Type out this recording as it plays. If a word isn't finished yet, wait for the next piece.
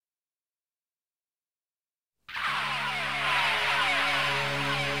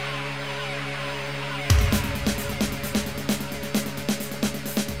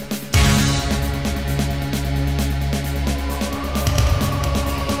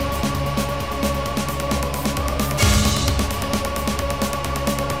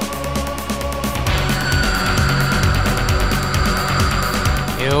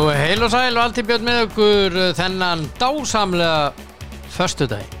Heil og sæl og allt í björn með okkur þennan dásamlega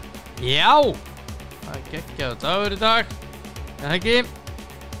föstudag. Já, það geggjaður dagur í dag. Það ekki?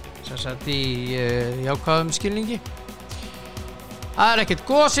 Sem sagt í jákvæðum skilningi. Það ekkert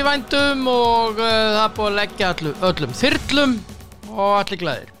gos í vændum og það búið að leggja öllum þyrlum og allir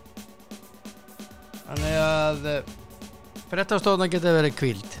glæðir. Þannig að fréttastofan geta verið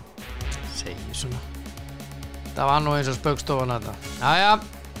hvíld. Segir svona. Það var nú eins og spaukstofan þetta. Jæja,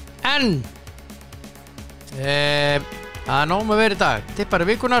 en það er nóg með verið í dag. Tippari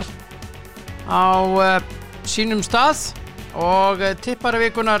vikunar á sínum stað og tippari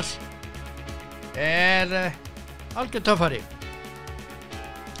vikunar algjör töffari.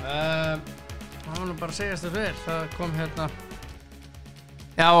 Það var nú bara að segjast þess verð. Það kom hérna.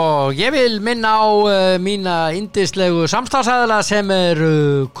 Já, og ég vil minna á mína yndislegu samstarfsaðila sem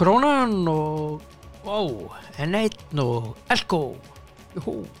Krónan og N1 og Elko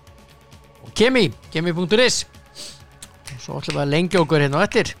og Kemi.is. Svo ætlum við að lengja okkur hérna á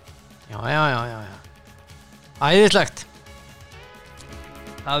eftir. Já. Æðislegt.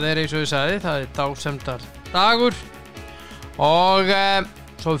 Það eins og ég sagði, það dásemdar dagur. Og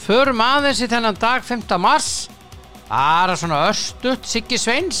svo við förum aðeins í þennan dag 5. mars. Það svona örstutt Siggi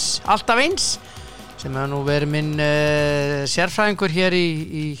Sveins, alltaf eins, sem nú verið minn sérfræðingur hér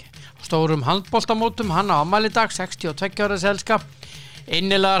í stórum handboltamótum. Hann á afmæli í dag, 62 ára selskap.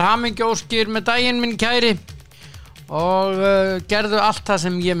 Innilegar hamingjóskir með daginn, minn kæri, og gerðu allt það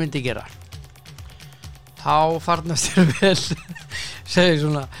sem ég myndi gera. Þá farnast þér vel. Segir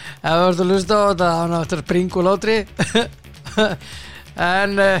svona, ef þú ert að hlusta á þetta, hann áttur að springa úr látri.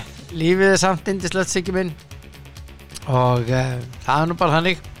 En lífið samt yndislegt, Siggi minn, og það nú bara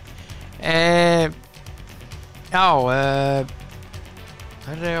þannig.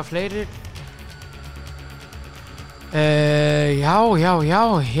 Það eiga fleiri. Já,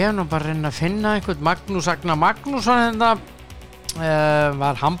 ég nú bara reyna að finna einhvern. Magnús Agnar Magnússon hérna,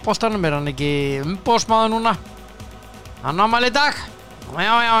 var handboltanum, hann ekki umboðsmaður núna? Hann á afmæli í dag.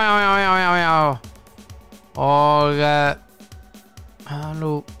 Já. Og það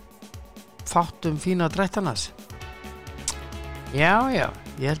nú fátt fína drættanars. Já, ég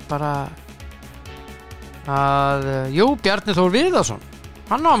held bara að Bjarni Þór Viðarsson,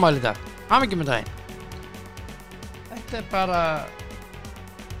 hann á afmæli í dag. Hamingju með daginn. Þetta bara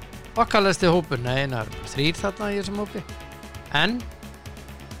okkarlegasti hópur. Nei, það 3 þarna í þessum hópi. En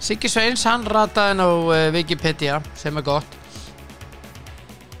Siggi Sveins, hann rataði á Wikipedia, sem gott.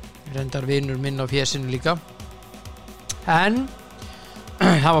 Reyndar vinur minn á fjesinu líka. En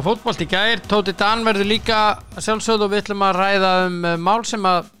það var fótbolt í gær. Tóti Dan verður líka sjálfsögð og við ætlum að ræða mál sem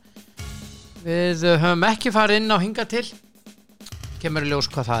að við höfum ekki farið inn á hingað til. Kemur í ljós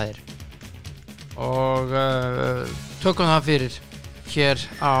hvað það er. Og tökum það fyrir hér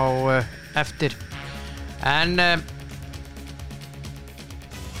á eftir. En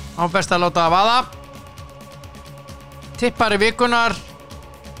á best að láta að vaða. Tippari vikunar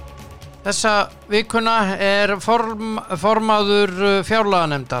þessa vikuna formaður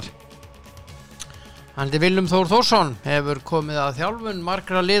fjárlaganefndar. Hann Willum Þór Þórsson hefur komið að þjálfun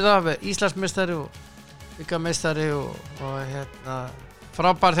margra liða, Íslandsmeistari og byggameistari og hérna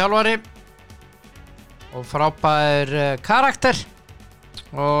frábær þjálfari og frábær karakter,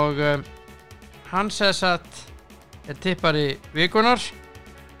 og hann sagt tippari vikunar,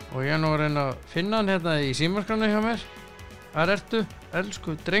 og ég nú að reyna að finna hann hérna í símaskránni hjá mér. Hvar ertu,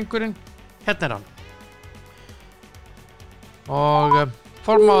 elsku drengurinn? Hérna hann. Og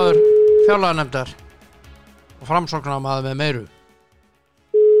formaður fjárlaganefndar og framsóknarmaður með meiru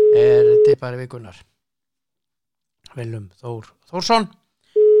tippari vikunar, Willum Þór Þórsson.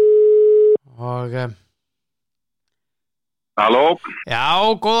 Og Halló? Já,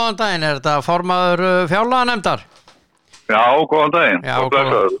 góðan daginn. Þetta formaður fjárlaganefndar? Já, góðan daginn. Já,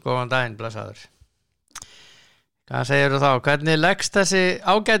 góðan daginn, blessaður. Hvað segirðu þá? Hvernig leggst þessi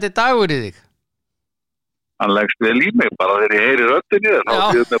ágæti dagur í þig? Hann leggst vel í mig, bara þegar ég heyri röddin í þér, þá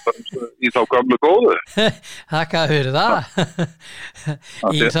séu þetta bara í þá gömlu góðu. Þakka fyrir það.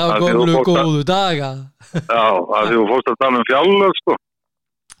 Í þá gömlu góðu daga. Já, að þú fórst að tala fjárlög, sko.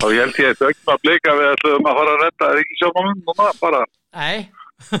 Þá held ég þetta ekki að blika við ætlum að fara að redda ríkisfjármálum núna, bara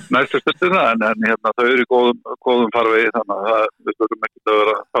næstu stundina, en hérna þau eru í góðum farvegi, þannig að við þurfum ekki að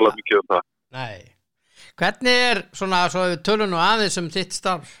vera að tala mikið það. Nei. Hvernig svona, svo við tölum nú aðeins þitt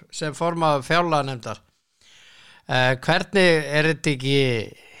starf sem formaður fjárlaganefndar, hvernig þetta ekki,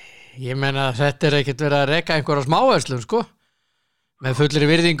 ég meina þetta ekkert verið að reka einhverja smáverslun, sko, með fullri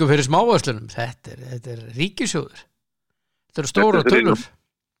virðingu fyrir smáverslunum. Þetta ríkissjóður. Þetta stóra tölur.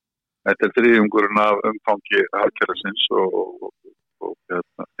 Þetta þriðjungurinn af umfangi hagkerfisins og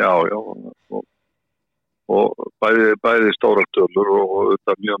og bæði stórar tölur og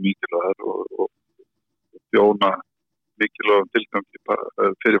þetta mjög mikilvægar og þjóna mikilvægum tilgangi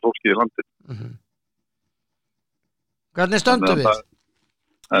fyrir fólki í landinu. Hvernig stöndum við?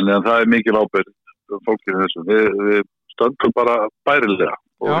 En það er mikil ábyrgð fólkið þessum. Við stöndum bara bærilega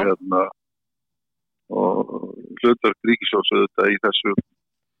og hlutverk ríkissjóðs auðvitað í þessu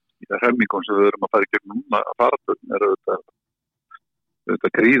hremmingum sem við erum að fara í gegnum núna að faraldurinn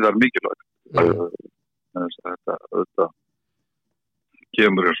auðvitað gríðar mikilvægt. Þetta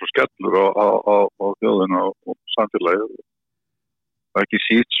kemur eins og skellur á þjóðina og samfélagið. Það er ekki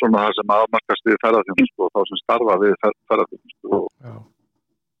sítt svona það sem afmarkast við ferðaþjónustu og þá sem starfa við ferðaþjónustu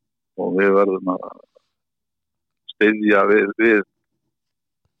og við verðum að styðja við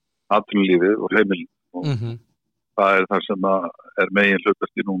atvinnulífið og heimilin og það er það sem er megin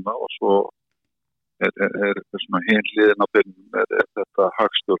hlutverki núna og svo er svona hin hliðin á byrjunum er þetta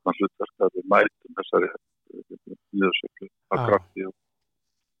hagstjórnar hlutverk að við mætum þessari niðursveiflu af krafti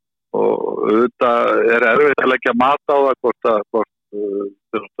og auðvitað er erfitt að leggja mat á það hvort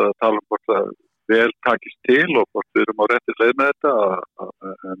við tala hvort það vel takist til og hvort við erum á rétti leið með þetta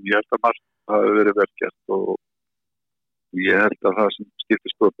en ég held að margt hafi verið vel gert og ég held að það sem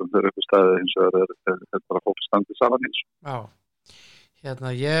skiptir sköpum þegar eitthvað staðið hins vegar er bara fólk standið saman eins. Já,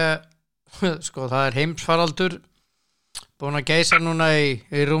 sko það er heimsfaraldur búin að geisa núna í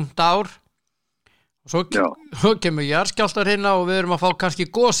rúmt ár og svo kemur jarðskjálftar hérna og við erum að fá kannski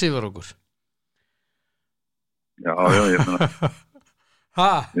gos yfir okkur. Já, ég meina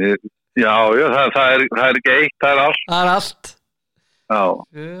það er ekki eitt, það er allt. Það er allt. Já.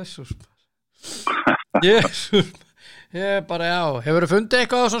 Jesús. Ég bara, hefur þið fundið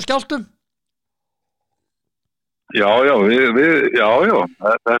eitthvað á þessum skjálftum? Já,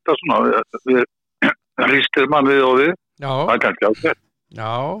 þetta er svona, við hristir mann við og við, það er kannski ákveð.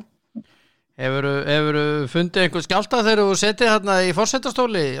 Já, hefur þið fundið einhvern skjálfta þegar þú setið hérna í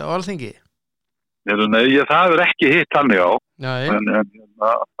forsetastóli á Alþingi? Nei, það hefur ekki hitt þannig á, en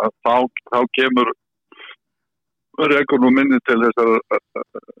þá kemur rekur nú minni til þessar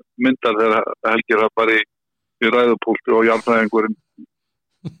myndar þegar Helgi var bara í ræðupúlti og jarðfræðingurinn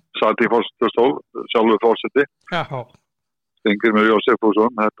satt í forsetastól, sjálfur forseti. Steingrímur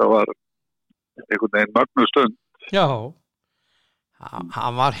Jósefsson, þetta var einhvern veginn mögnuð stund. Já,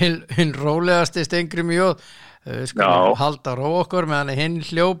 hann var hinn rólegasti Steingrímur Jó, skulum halda ró okkur meðan hinn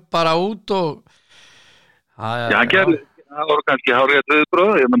hljóp bara út og hann gerði, það voru kannski hárið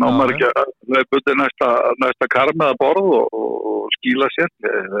viðbröð, ég menn ámar ekki að hlaupa út í næsta karm eða borð og skýla sér.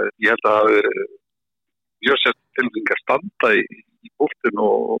 Ég held að það hafi mjög sér tilfinningar standa í búltinu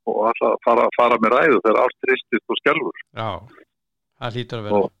og alltaf fara með ræðu þegar allt ristist og skelfur. Já, það hlýtur að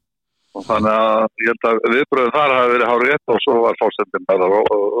vera. Og þannig að ég held að viðbröðin þar hafi verið hárið rétt og svo var fórsetin bara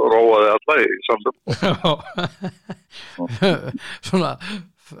róaði alla í samlum. Svona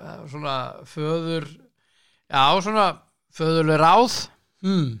föður, svona föðurleg ráð.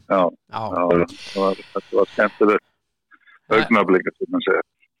 Þetta var skemmtilegt augnablik sem man segja.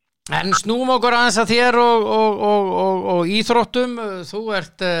 En snúum okkur aðeins að þér og íþróttum. Þú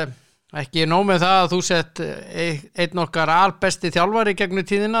ert ekki nóg með það að þú sett einn okkar albesti þjálfari gegnum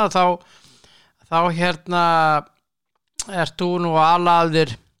tíðina, þá hérna ert þú nú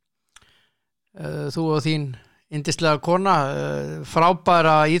alaðir þú og þín yndislega kona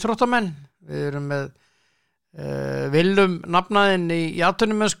frábæra íþróttamenn. Við erum með Willum nafnaðinn í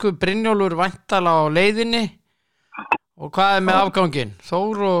atvinnumennsku, Brynjólfur væntanlega á leiðinni. Og hvað er með afganginn?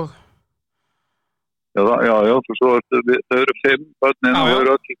 Þór og... Já, svo þau eru 5 börnin og þau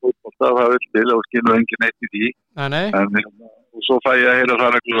eru öll í fótbolta, það vil spila og skilur enginn eitt í því. Nei. Og svo fæ ég að heyra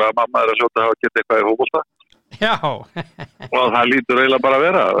það reglulega að mamma er að hljóta að geta eitthvað í fótbolta. Já. Og það lítur eiginlega bara að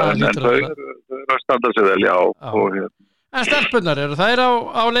vera. En þau eru að standa sig vel, já. En stelpunnar, eru þær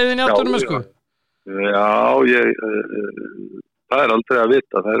á leiðinni atvinnumennsku? Já, það er aldrei að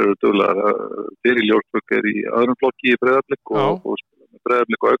vita, það eru duglegar. Fyrir Ljósbjörg er í öðrum flokki í Breiðablik og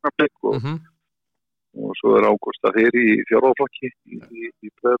Breiðablik og Augnablik og svo er Ágústa þeir í 4. flokki í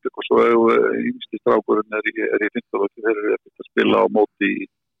Breiðablik og svo yngsti strákurinn er í 5. flokki, þeir eru að spila á móti í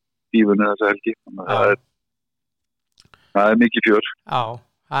tífunni þessa helgi. Þannig að það er mikið fjör. Já,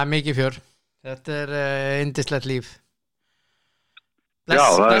 það er mikið fjör. Þetta er yndislegt líf.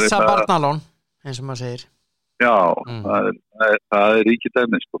 Blessa barnalón, eins og maður segir. Já, það er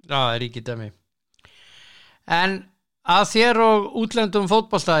ríkidæmi sko. Já, það er ríkidæmi. En að þér og útlendum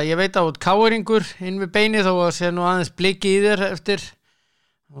fótbolta, ég veit að káringur inn við beini þó að sé nú aðeins bliki í þér eftir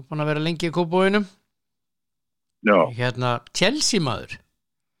það er búin að vera lengi í Kópavoginum. Já. Chelsea maður.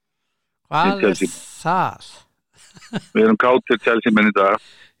 Hvað er það? Við erum kátir Chelsea menn í dag.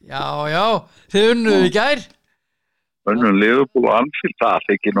 Já, þið unnuðu í gær. Unnum Liverpool og Anfield, það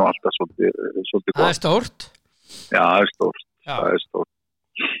þykir nú alltaf svolítið gott. Það stórt. Já, það er stórt.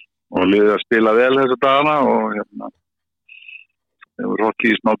 Og liðið að spila vel þessu dagana og það voru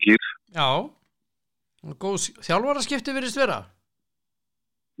hokkið í smá gýr. Já, góð þjálfaraskipti virðist vera.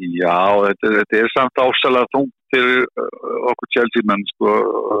 Já, þetta er samt ásalega þungt fyrir okkur Chelsea menn, sko.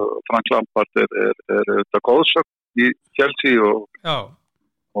 Frank Lampard er þetta góðsögn í Chelsea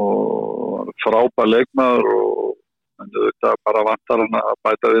og frábær leikmaður en þetta bara vantar hann að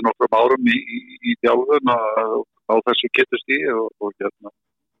bæta við nokkrum árum í þjálfun á þessu getust og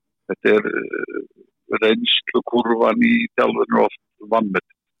þetta er reynslu kurvan í þjálfun og oft vannmett.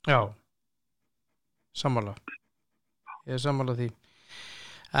 Já, sammála. Ég er sammála því.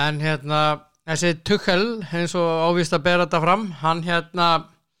 En þessi Tuchel, eins og ávist að bera þetta fram, hann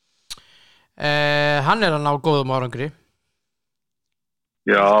hann er að ná góðum árangri.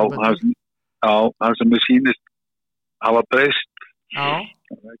 Já, hann sem mér sýnist hafa breyst. Já.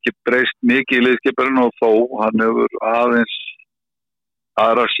 Ekki breyst mikið í liðskiparinn og þó, hann hefur aðeins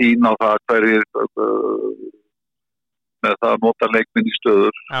aðra sýn á það hverjir með það að nota leikminn í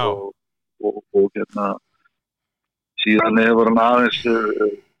stöður og síðan hefur hann aðeins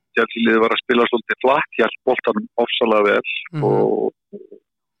Chelsea-liðið var að spila svolítið flatt, hjælt boltanum ofsalega vel og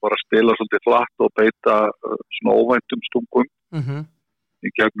var að spila svolítið flatt og beita svona óvæntum stungum í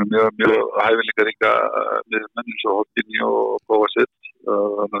gegnum mjög hæfileikaríka liðmenn eins og Hortinho og Kovacic.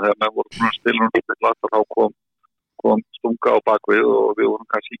 Þannig að þegar menn voru búin að spila svolítið flatt og þá kom stunga á bakvið og við vorum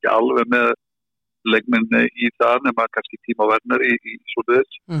kannski ekki alveg með leikmenni í það nema kannski Timo Werner í svolítið.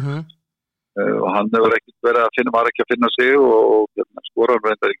 Og hann hefur ekkert verið var ekki að finna sig og skorar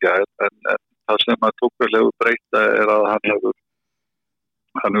reyndar ekki en það sem að Tuchel hefur breyta er að hann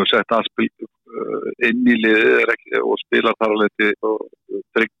hefur sett aðspil inn í liðið og spila þar að leiti og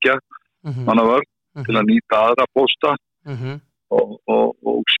tryggja mannavörn til að nýta aðra posta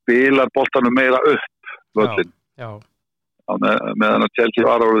og spila boltanum meira upp völlin. Meðan að Chelsea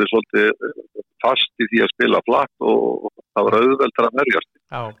var orðið svolítið fast í því að spila flatt og það var auðveldar að verjast.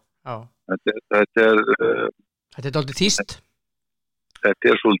 Já. Þetta er dálítið þýst. Þetta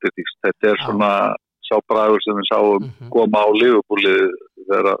er svolítið þýst. Þetta er svona sá bragur sem við sáum koma á Liverpoolið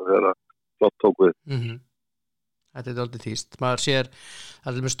þegar flott tók við. Þetta er dálítið þýst. Maður sér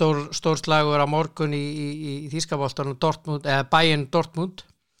allir með stór slagur á morgun í þýskaboltanum Dortmund eða Bayern Dortmund.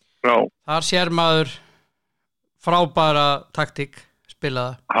 Já. Þar sér maður frábæra taktík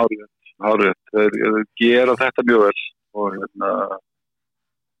spilaða. Hárið. Þeir gera þetta mjög vel og en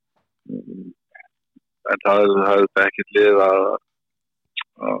það hefur ekkert lið að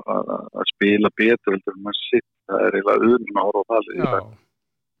spila betur heldur en maður sitt. Það er eiginlega að ára á það. Já,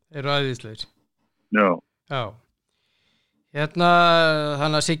 eru æðislegir. Já. Þannig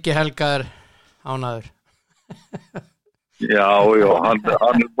að Siggi Helga er ánæður. Já, hann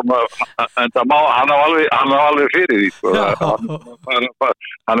er búin hann á alveg fyrir því, sko.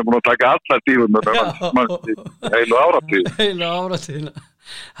 Hann er búin að taka allar tífum heilu áratíðina.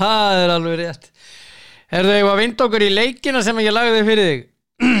 Það er alveg rétt. Herðu, ég var að vinda okkur í leikina sem ég lagði fyrir þig.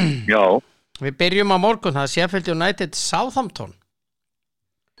 Já. Við byrjum á morgun, það er Sheffield United Southampton.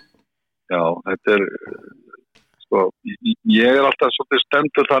 Já, þetta er sko, ég er alltaf svolítið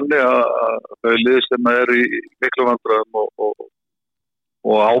stemtur þannig að þau lið sem er í miklu vandræðum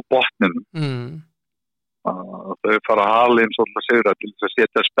og á botninum að þau fara að hala inn svolítið sigra til þess að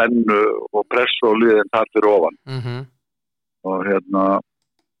setja spennu og pressu og liðin þar fyrir ofan. Og svona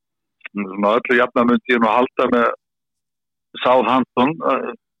öllu jafna myndi ég nú halda með Southampton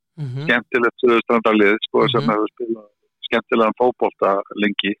skemmtilegt suðurstrandarlið sko, sem hefur spilað skemmtilegan fótbolta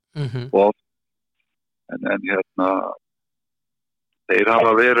lengi og en þeir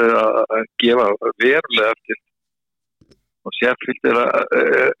hafa verið að gefa verulega eftir og Sheffield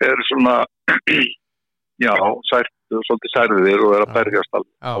er svona já, svolítið særðir og er að berjast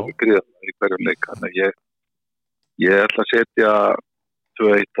alveg gríðarlega í hverjum leik. Þannig ég ætla að setja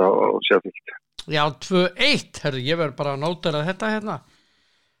 2-1 á Sheffield. Já, 2-1, herru, ég verður bara að nóta þetta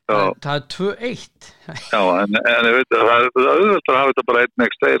það er 2-1. Já, en ég veit að það er auðvitað að hafa þetta bara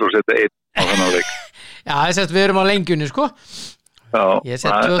 1x2 og setja 1 á þennan leik. Já, við erum á lengjunni, sko. Já. Ég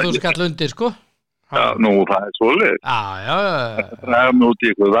set 2000 kall undir, sko. Já, nú, það er svolítið. Já. Það er nú út í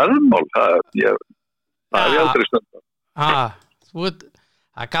eitthvað verðmál, það er ég aldrei stundar.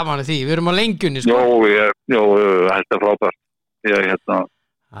 Það er gaman að því, við erum á lengjunni, sko. Jó, þetta er frábært.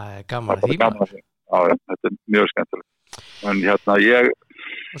 Það er gaman að því. Já, þetta er mjög skemmtilegt. En ég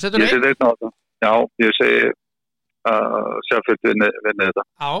seti einn á þetta. Já, ég segi Sheffield vinni þetta.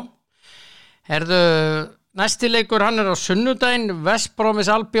 Já. Herðu, næsti leikur hann á sunnudaginn, West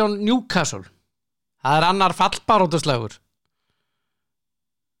Bromwich Albion Newcastle. Það annar fallbaráttuslagur.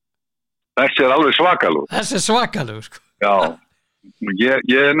 Þessi alveg svakalugur. Þessi svakalugur, sko. Já,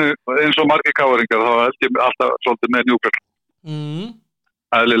 ég nú, eins og margir káringar, þá held ég alltaf svolítið með Newcastle.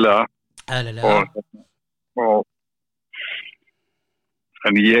 Eðlilega. Og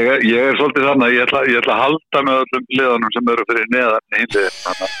en ég svolítið þannig að ég ætla að halda með öllum liðanum sem eru fyrir neðan hinlið.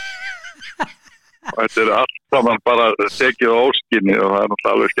 Og þetta allt saman bara tekið á óskinni og það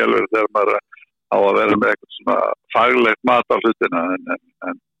náttúrulega alveg skelfur þegar maður á að vera með eitthvað svona faglegt mat á hlutina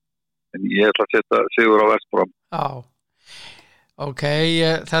en ég ætla að setja sigur á West Brom. Já. Ok,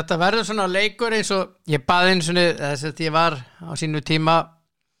 þetta verður svona leikur eins og ég baði einu svona þess að ég var á sínu tíma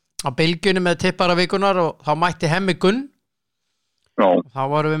á bylgjunni með tippara vikunar og þá mætti Hemmi Gunn. Já. Þá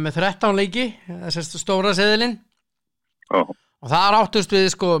vorum við með 13 leiki, þessi stóra seðilinn. Já. Og þar áttust við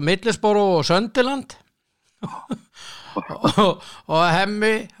sko Middlesbrough og Sunderland og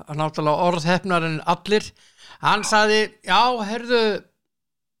Hemmi, náttúrulega orðheppnarinn allir, hann sagði, já, heyrðu,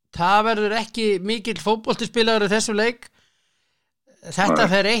 það verður ekki mikill fótboltispilaður í þessu leik. Þetta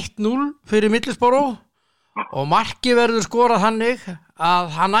fer 1-0 fyrir Middlesbrough og markið verður skorað hannig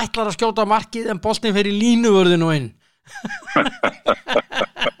að hann ætlar að skjóta markið en boltinn fer í línuvörðinu inn.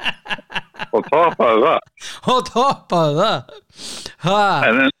 Og toppaði það.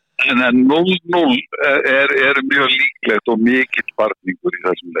 En 0-0 er mjög líklegt og mikill varningur í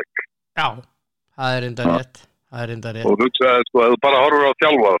þessum leik. Já, það er enda rétt. Og hugsaði, sko, ef þú bara horfur á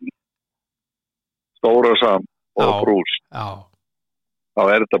þjálfarann, Stóra Sam og Brús, þá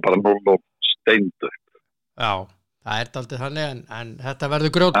er þetta bara 0-0 steindu. Já, það er aldrei þannig, en þetta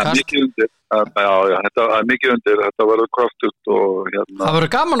verður grjótkast. Það er mikið undir. Já, þetta er mikið undir, þetta verður kraftugt og hérna. Það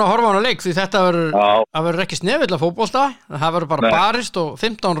verður gaman að horfa á hana leik því þetta verður ekki snefill að fótbolta, það verður bara barist og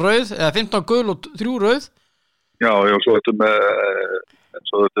 15 rauð, eða 15 gul og 3 rauð. Já,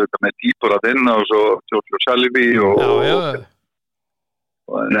 svo þetta með Dýpur að vinna og svo Tjóðlur Salibi og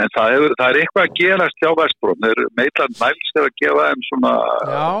en það er eitthvað að gerast hjá West Brom, Maitland Niles að gefa þeim svona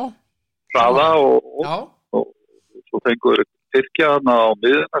hraða og svo fengur Tyrkja þarna á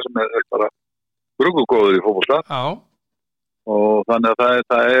miðuna sem er bara grungugóður í fótbolta. Já. Og þannig að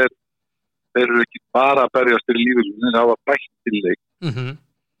þeir eru ekki bara að berjast fyrir lífið, þeir hafa bætt til leik.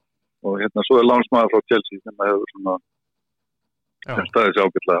 Og hérna svo er lánsmaður frá Chelsea sem hefur svona staðið sér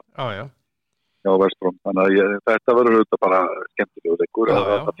ágætlega hjá West Brom. Þannig að þetta verður auðvitað bara skemmtilegur leikur.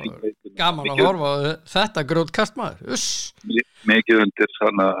 Gaman að horfa þetta grjótkast maður. Mikið undir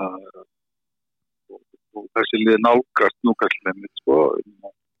þannig að og þessi lið nálgast Newcastle sko.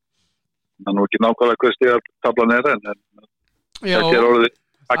 Það er nú ekki nákvæmlega hvað stigatablan er en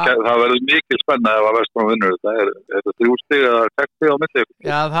það verður mikil spenna ef að West Brom vinnur. Það er 3 stig eða 6 stig á milli.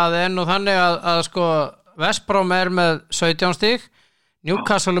 Já, það er nú þannig að sko West Brom er með 17 stig,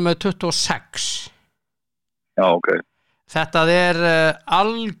 Newcastle með 26. Já, ok. Þetta er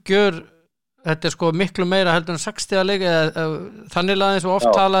algjör, þetta er sko miklu meira heldur en 6 stiga leik, þannig að eins og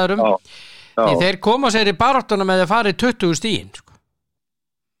oft talaður því þeir koma sér í baráttuna með að fara í 20 stigin sko.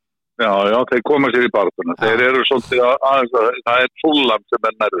 Já, þeir koma sér í baráttuna. Þeir eru svolítið það er Fulham sem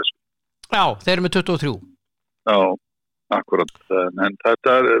er nærðis. Já, þeir eru með 23. Já, akkurat. En þetta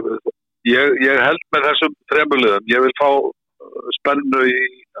er, ég held með þessum þremurliðum, ég vil fá spennu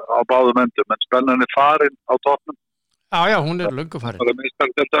á báðum endum, en spennan er farin á toppnum. Já, hún er löngu farin. Það er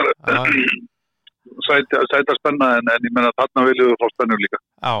meðstænt sæta spenna, en ég menna þarna viljum við fá spennu líka.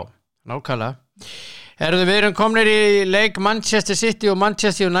 Já. Nákvæmlega. Við erum komnir í leik Manchester City og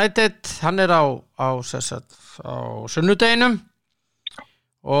Manchester United, hann er á sunnudeginum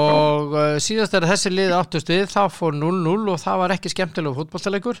og síðast er þessi lið áttust við, það fór 0-0 og það var ekki skemmtilegur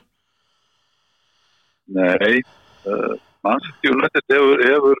fótboltaleikur. Nei, Manchester United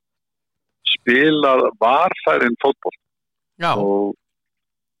hefur spilað varfærin fótboll. Já.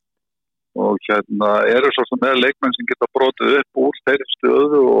 Og hérna eru svo sem er leikmenn sem geta brotið upp úr þeirri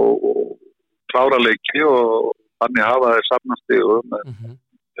stöðu og klára leiki og þannig hafa þeir safnastigum.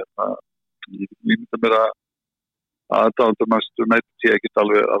 Hérna, ég myndi mér að aðdáðum að ég ekki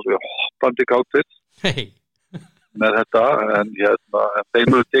alveg hoppandi gátt með þetta, en hérna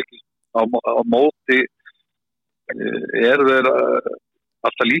þeim eru tekið á móti þeir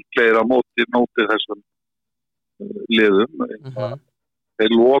alltaf líklegir á móti þessum liðum.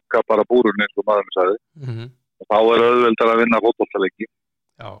 Þeir loka bara búrunni eins og maðurinn sagði og þá er auðveldar að vinna fótboltaleiki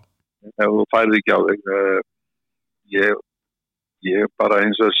ef þú færði ekki á þig. Ég bara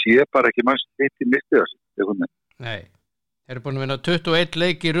eins og sé bara ekki mannst hitt í mistið þessu. Nei, þeir eru búin að vinna 21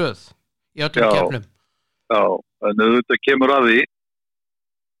 leik í röð í öllum keppnum. Já, en auðvitað kemur að því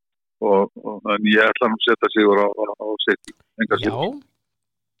en ég ætla að setja sigur á City. Já,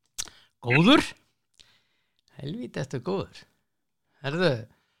 góður. Helvíti, þetta er góður. Herðu,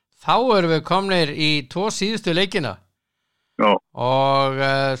 þá erum við komnir í 2 síðustu leikina. Já. Og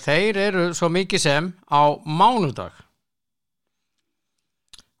þeir eru svo mikið sem á mánudag.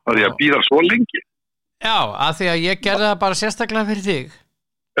 Það er að bíða svo lengi. Já, af því að ég gerði það bara sérstaklega fyrir þig.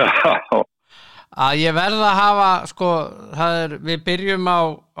 Já. Að ég verð að hafa, sko, við byrjum á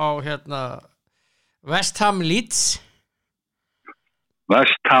West Ham Leeds.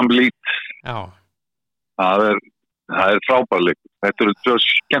 West Ham Leeds. Já. Það er frábærleik. Þetta eru 2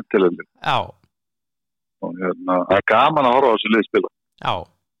 skemmtilegir. Já. Og það er gaman að horfa á þessu liðspila. Já.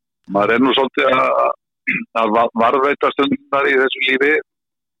 Maður nú svolítið að varðveita stundar í þessu lífi.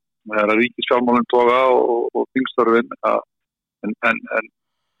 Það er að ríkisfjármálinn toga og þingstörfin. En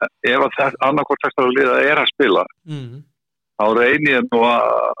ef að annarkvort þessara liða að spila, þá reyni ég nú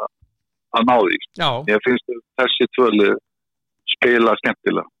að ná því. Já. Ég finnst þessi 2 lið spila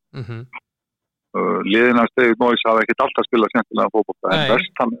skemmtilega. Liðina Steig Moyes hafa ekkert alltaf spilað skemmtilega fótbolta, en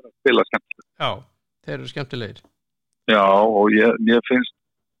West Ham að spila skemmtilega. Já, þeir eru skemmtilegir. Já, og ég finnst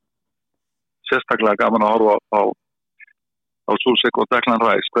sérstaklega gaman að horfa á Súlsek og Declan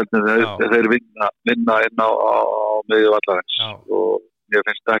Rice, hvernig þeir vinna inn á miðju vallarins. Og ég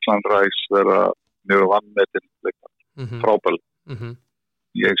finnst Declan Rice vera mjög vannmetinn frábært.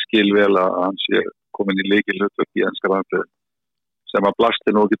 Ég skil vel að hann sé komin í lykilhlutverk í enska landsliði sem að blasti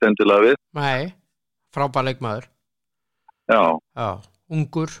nú ekki endilega við. Nei, frábær leikmaður. Já. Já,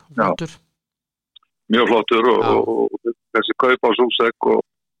 ungur, flottur. Mjög flottur og þessi kaup á Súlsek og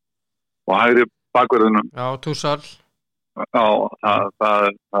hægri bakverðunum. Já, Tussal. Já, það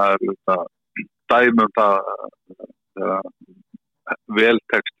er dæmum það vel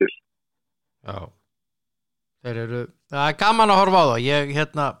tekstil. Já. Það er gaman að horfa á það. Ég,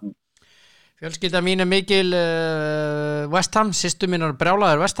 fjölskylda mín er mikil West Ham, systur mín er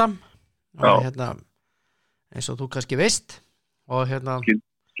brjálaður West Ham. Og eins og þú kannski veist. Og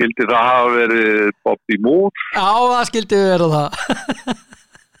skildi það hafa verið Bobby Moore? Já, það skildi vera það.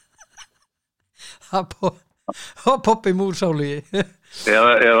 Og Bobby Moore sálugi.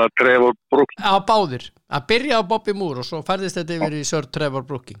 eða Trevor Brooking. Já, báðir. Að byrja á Bobby Moore og svo færðist þetta yfir í Sir Trevor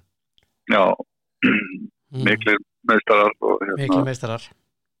Brooking. Já, miklir meistarar. Miklir meistarar.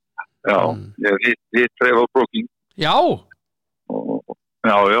 Já, ég hitt Trevor Brooking. Já.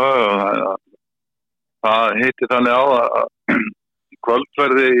 Já. Það hitti þannig á að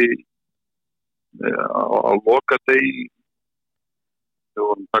kvöldverði á lokadegi við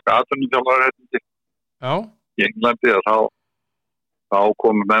vorum taka atvinnuþjálfarréttindi. Já. Í Englandi að þá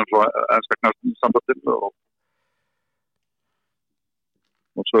komum menn frá enska knattspyrnusambandinu og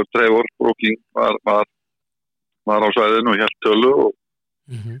svo Trevor Brooking var á svæðinu og hélt tölu og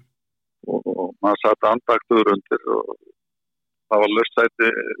maður satt andaktur undir og það var laustsæti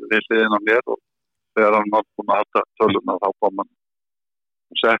við hliðina á mér og þegar hann var búinn að halda töluna þá kom hann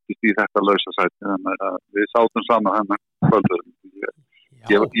og settist í þetta lausa sæti þannig að við sátum saman hennar kvöldur.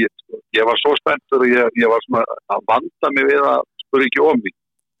 Ég var svo spenntur og ég var svona að vanda mig við að spura ekki om mig.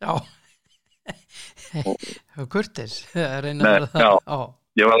 Já. Kurtis.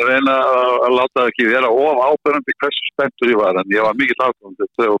 Ég var að reyna að láta það ekki vera of ábyrgandi hversu spenntur ég var, en ég var mikið ábyrgandi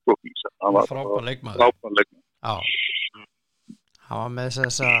þegar og Brooking. Frábær leikmaður. Já. Hann var með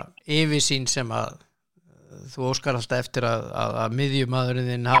þessa yfirsýn sem að þú óskar alltaf eftir að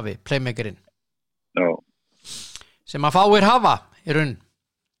miðjumaðurinn þinn hafi, playmakerinn. Já. Sem að fáir hafa í raun.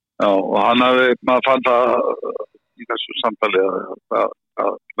 Já, og maður fann það í þessu samtali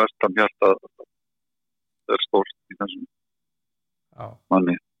að Vestam hjarta er stórt í þessum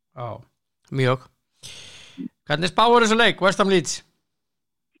manni. Já, mjög. Hvernig spáir þessu leik, West Ham Leeds?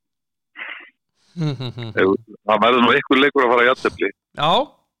 Það verður nú einhver leikur að fara í jafntefli. Já.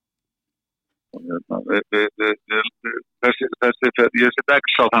 Ég set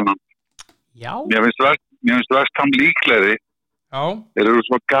X á þennan. Já. Mér finnst West Ham líklegri. Já. Þeir eru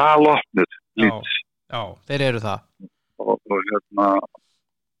svo galopnir Leeds. Já, þeir eru það. Og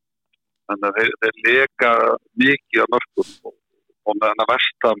þannig að þeir leka mikið á mörkum og meðan að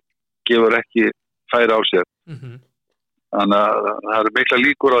West Ham gefur ekki færi á sér. Þannig að það eru mikla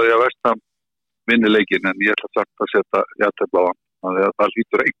líkur á því að West Ham vinni leikin, en ég ætla sagt að setja jafntefli á hann. Þannig að það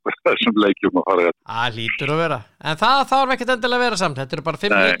hlýtur einhver þessum leikjum að fara jafntefli. Það hlýtur að vera. En það þarf ekkert endilega að vera samt. Þetta eru bara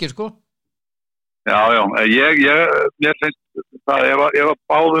 5 leikir, sko. Já. Mér finnst það ef að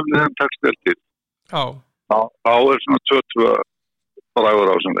báðum þeim tekst vel til. Já. Þá er svona 2-2 bragur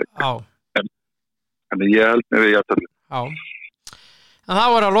á þessum leik. Já. En ég held með við jafntefli. Já. En þá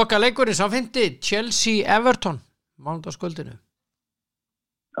er að loka leikurinn sá 5. Chelsea Everton. Mánudagskvöldinu.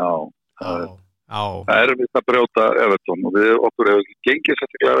 Það er erfitt að brjóta Everton og okkur hefur ekki gengið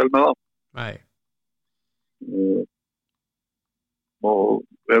sérstaklega vel með þá. Nei. Og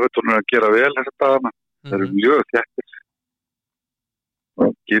Everton að gera vel þessa dagana. Það eru mjög þéttir. Og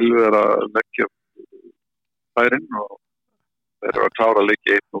Gylfi að leggja færin og þeir eru að klára leiki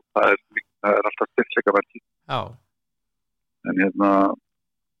einn og það er alltaf styrkleika verki. Já. En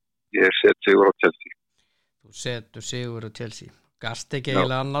ég set sigur á Chelsea. Þú setur sigur á Chelsea. Gast ekki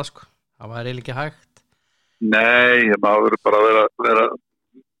eiginlega annað sko. Það var eiginlega ekki hægt. Nei, maður verður bara að vera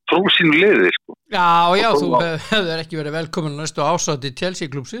trú sínu liði sko. Já, þú hefur ekki verið velkomin næstu ásátt í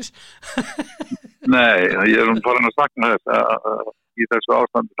Chelsea klúbsins. Nei, ég farin að sakna þess að í þessu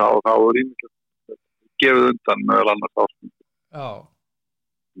ástandi þá er ímyndilegt gefið undan meðal annars ástandi. Já.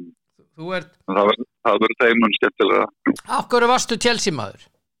 Það verður þeim skemmtilega. Af hverju varstu Chelsea maður?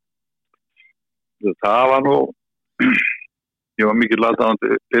 Það var nú ég var mikið aðdáandi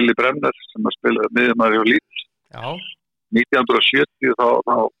Billy Bremner sem að spila miðjumaður hjá Leeds. Já. 1970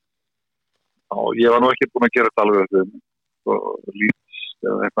 þá ég var nú ekki búin að gera þetta alveg og Leeds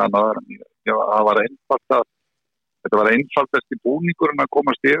eða eitthvað annað þetta var einfaldast í búningurinn að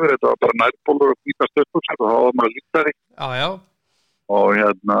komast yfir, þetta var bara nærbólur og hvítast upp og þá var maður lítari. Já. Og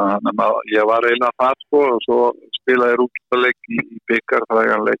ég var eiginlega það sko og svo spilaði rúkstaleik í byggar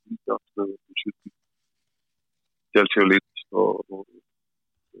fræganleik 1970 Chelsea og Leeds og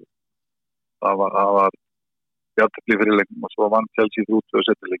það var jafntefli fyrir leikum og svo vann Chelsea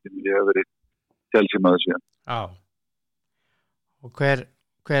 3-2 leikin ég hef verið Chelsea maður síðan. Já. Og hver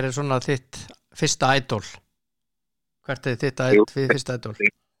er svona þitt fyrsta idol? Hvert er þitt fyrsta idol?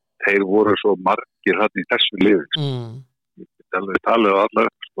 Þeir voru svo margir hann í þessu liði sko. Ég talið á alla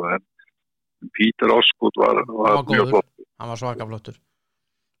upp sko, en Peter Osgood var mjög flott. Hann var svaka flottur.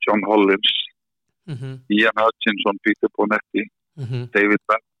 John Hollins, Ian Hutchinson, Peter Bonetti, David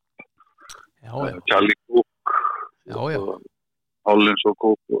Beck, Charlie Cook, Hollins og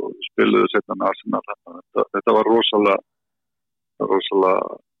Cook og spiluðu setna með Arsenal. Þetta var rosalega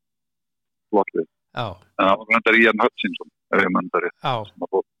flott lið. En það var reyndar Ian Hutchinson, ef ég mann það rétt, sem var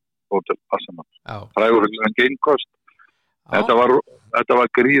búið til Arsenal. Frægur en Gaincost. Þetta var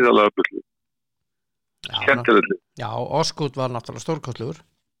gríðalega byrlu. Skemmtilegt. Já, Osgood var náttúrulega stórkostlegur.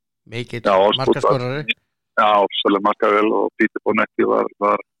 Mikill markaskorari. Já, svolítið markavel og Peter Bonetti var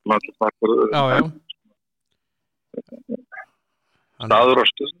landsliðsmarkvörður. Já. Staður og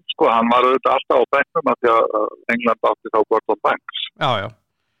sko, hann var auðvitað alltaf á bekknum af því að England átti þá Gordon Banks. Já.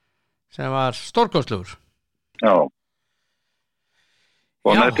 Sem var stórkostlegur. Já.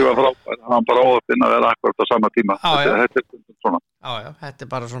 Og Netti var frábær, hann bara óöppinn að vera akkurat á sama tíma. Þetta er svona. Já, þetta er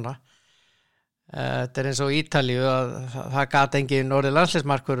bara svona. Þetta er eins og Ítalíu að það gat engin orðið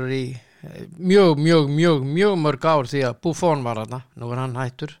landsliðsmarkvörður í mjög mörg ár því að Buffon var þarna. Nú er hann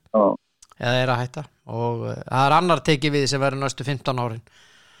hættur. Já. Eða er að hætta. Og það er annar tekið við sem verður næstu 15 árin.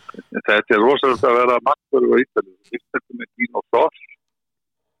 Þetta er rosalega að vera markvörður á Ítalíu. Þetta með Dino Frost.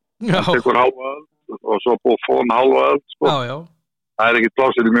 Hann tekur hálfaöld og svo Buffon hálfaöld. Sko. Já. Það er ekki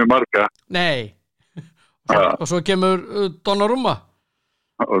plásið mjög marga. Nei. Og svo kemur Donnarumma.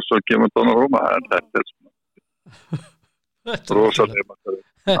 Þetta er rosalega marga.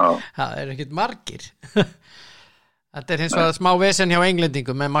 Það er ekkert margir. Þetta er hins vegar smá vesen hjá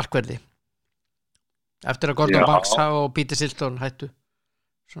englendingum með markverði. Eftir að Gordon Banks og Peter Shilton hættu.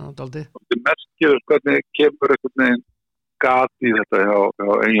 Svona daldið. Það er merkilegt hvernig kemur einhvern veginn gat í þetta hjá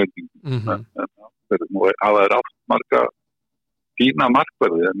englendingum. Það er átt marga fína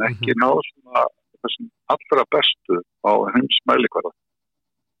markverði en ekki ná svona þessum allra bestu á heimsmælikvarða.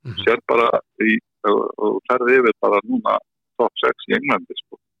 Sér bara og ferði yfir bara núna top 6 í Englandi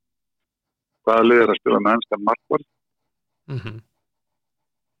sko. Hvaða lið er að spila með enskan markverð?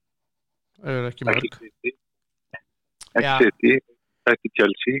 Ekki mörg. Ekki City, ekki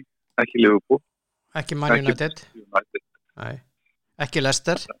Chelsea, ekki Liverpool. Ekki Man United. Nei. Ekki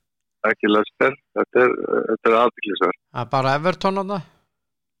Leicester. Ekki Leicester, þetta er aðtiklisverð. Það er bara Everton á það?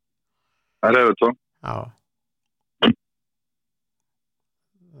 Það er Everton. Já.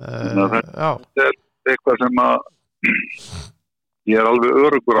 Þetta er eitthvað sem að ég er alveg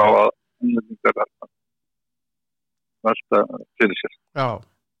öruggur á að englendingar velta fyrir sér. Já,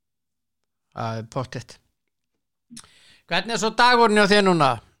 það er pottitt. Hvernig er svo dagurinn á þér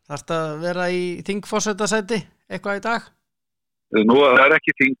núna? Þarftu að vera í þingforsetasæti eitthvað í dag? Nú það er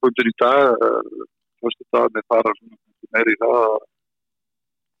ekki þingfundur í dag. Fyrstu dagarnir fara meir í það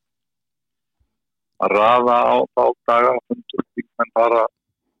að raða á þá daga fundur þingmenn fara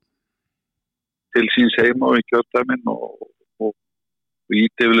til síns heima og í kjördæmin og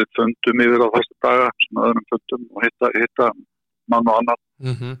íti yfirleitt fundum yfir á fyrstu daga, svona öðrum fundum og hitta mann og annan.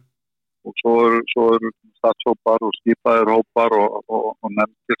 og svo eru statshópar og skipaðir hópar og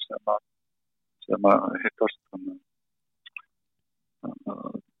nefndir sem að hittast þannig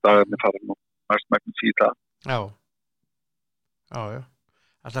að dagarnir fara nú mestmegnis í það. Já.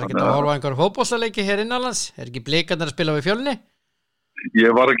 Það er ekki að horfa einhverjum fótboltaleiki hér innanlands? Er ekki Blikarnir að spila við Fjölni?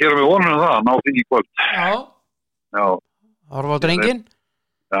 Ég var að gera mig vonum það, ná því í kvöld. Já. Horfa á drenginn?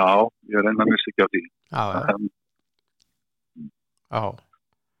 Já, ég reyna að missa ekki á því. Já.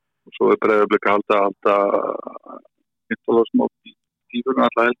 Og svo Breiðablik að halda Myndalósmót í tífunum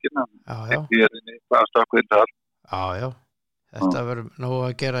alla helgina. Já. Ég inn í hvað stakkuðinn þar. Já. Þetta verður nóg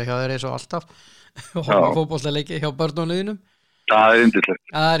að gera hjá þeir eins og alltaf. Horfa fótboltaleiki hjá börnunniðinum. Það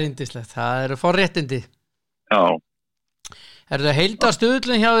er yndislegt. Það eru forréttindi. Já.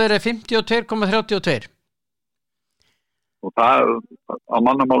 Heildarstuðullin hjá þeir 52,32. Og það á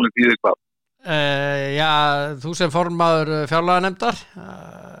mannamálinn þýðir hvað? Þú sem formaður fjárlaganefndar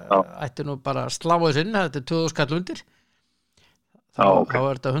ætti nú bara að slá þess inn, þetta 2000 skall undir. Þá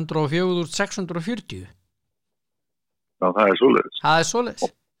er þetta 104.640. Já, það er svoleiðis.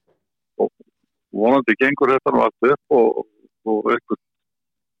 Og vonandi gengur þetta nú allt upp og eitthvað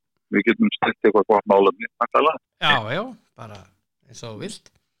við getum stætt eitthvað gott málefni. Já, bara eins og vilt.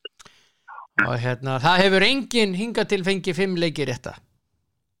 Og það hefur enginn hingað til fengið 5 leiki rétta.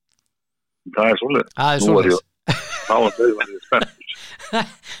 Það er svoleiðis. Þá var þau spenntur.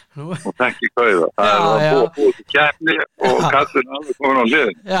 Og tekki kauða. Það er að búið til keppni og kallin alveg komin á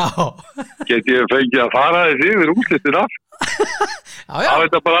hliðin. Já. Get ég fengið að fara þessi yfir úrslitin af? Það er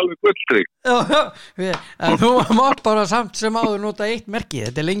þetta bara alveg gulltrygg. Já. Þú mátt bara samt sem áður nota 1 merki.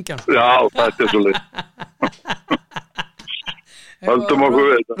 Þetta er lengjan. Já, þetta er svoleiðis. Haldum okkur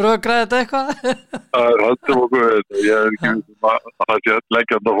við þetta. Rökgræði þetta eitthvað? Haldum okkur við þetta. Ég er ekki að sé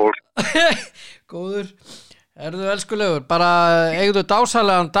leggjanda fólk. Góður. Erðu elskulegur. Bara eigðu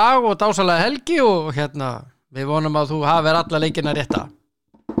dásalegan dag og dásalega helgi og við vonum að þú hafir alla leikina rétta.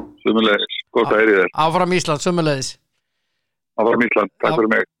 Sömuleiðis. Gott að heyri þér. Áfram Ísland, sömuleiðis. Áfram Ísland. Takk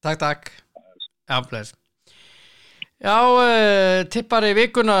fyrir mig. Takk. Já, bless. Já, tippari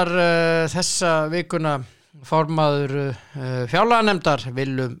vikunar þessa vikuna formaður fjárlaganefndar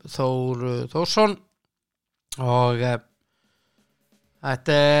Willum Þór Þórsson og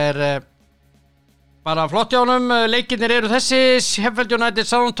þetta er bara flott hjá honum. Leikirnir eru þessi: Sheffield United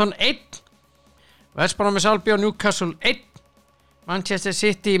Southampton 1, West Bromwich Albion Newcastle 1, Manchester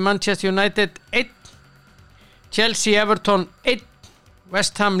City Manchester United 1, Chelsea Everton 1,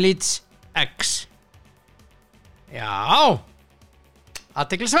 West Ham Leeds X. Já,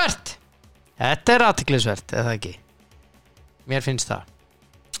 athyglisvert. Þetta er athyglisvert, eða ekki? Mér finnst það.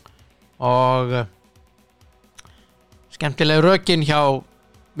 Og skemmtileg rökin hjá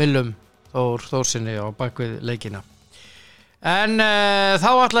Willum Þór Þórsinni á bakvið leikina. En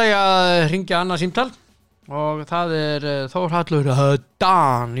þá ætla ég að hringja annað símtal og það er Þórhallur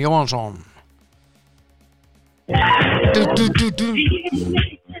Dan Jóhansson.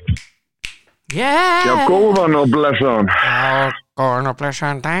 Já, góðan og blessaðan. Já, góðan og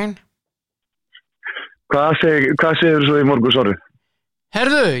blessaðan daginn. Hvað segir svo í morgun, sorry?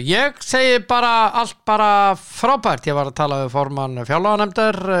 Herðu, ég segi allt bara frábært. Ég var að tala við formann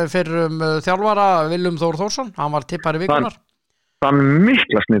fjárlaganefndar fyrir þjálfara Willum Þór Þórsson. Hann var tippari vikunar. Það er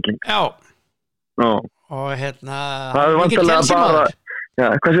mikla snilling. Já. Og það er mikill Chelsea-maður. Já,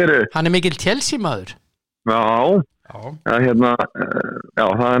 hvað segirðu? Hann er mikill Chelsea-maður. Já, það er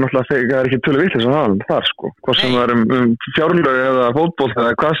náttúrulega það er ekki tölu vitlis að það þar sko. Hvað sem það er fjárlög eða fótboll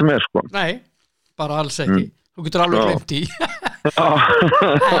eða hvað sem er sko. Nei, bara alls ekki. Þú getur alveg glemt í.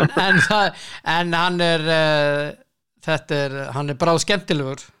 en hann er hann er bráð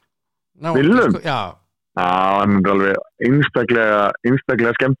skemmtilegur. Willum? Já. Já, hann er alveg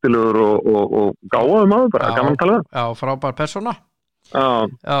einstaklega skemmtilegur og gáðum maður bara, gaman að tala um. Já, frábær persóna.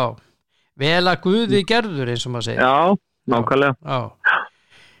 Já. Vel að Guði gerður, eins og maður segir. Já, nákvæmlega. Já.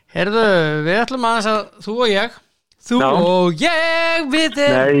 Herðu, við ætlum aðeins að þú og ég og ég við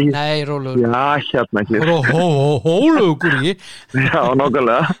þér. Nei, rólegur. Já, hérna ekki. Rólegur í. Já,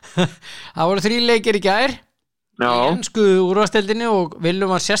 nákvæmlega. Það voru 3 leikir í gær. Já. Í ensku úrvalsdeildinni og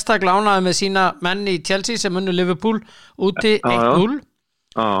Willum var sérstaklega ánægður með sína menn í Chelsea sem unnu Liverpool úti 1-0.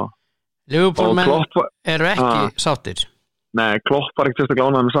 Já. Liverpool menn eru ekki sáttir. Nei, Klopp var ekki sérstaklega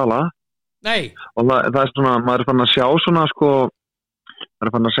ánægður með Salah. Nei. Og það er svona, maður er fann að sjá svona sko, maður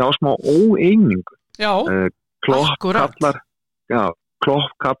er fann að sjá smá óeiningu. Já, Klopp kallar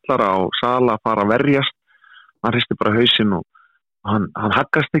á Salah að fara að verjast, hann hristi bara hausinn og hann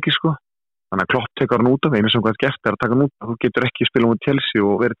haggast ekki sko. Þannig að Klopp tekur hann út af, einu sem hvað gert er að taka hann út af, þú getur ekki spila um Chelsea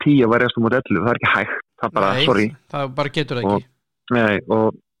og verið 10 að verjast um 11, það er ekki hægt, það er bara, sorry. Það bara getur ekki. Nei,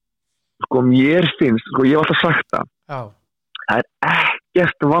 og sko mér finnst, sko ég hef alltaf sagt það það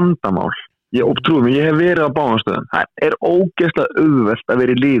ekkert vandamál og trúið mig, ég hef verið á báðastöðum það ógeðslega auðvelt að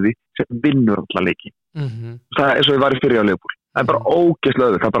vera í liði sem vinnur alla leiki það svo ég var í fyrir á Liverpool það bara ógeðslega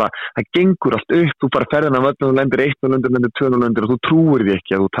auðvelt, það gengur allt upp, þú bara ferðin af öllum, þú lendir 1-0 lendir 2-0 og þú trúir því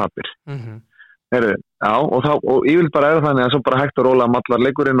ekki að þú tapir Heru, já, og ég vil bara þannig að svo bara hægt að róla allar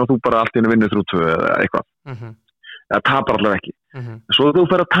leikurinn og þú bara allt í einu vinnur 3-2 eða eitthvað það tapar allavega ekki svo þú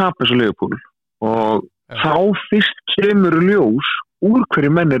fer að tapa eins og Liverpool og þá fyrst kemur ljós úr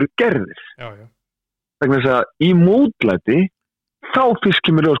hverju menn eru gerðir vegna þess að í mótlæti þá fyrst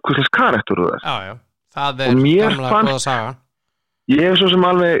kemur ljós hverslega karakter þú er það er gamla góða saga ég hef svo sem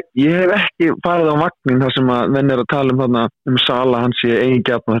alveg, ég hef ekki farið á vagnin þar sem að menn er að tala þarna Sala, hann sé eigin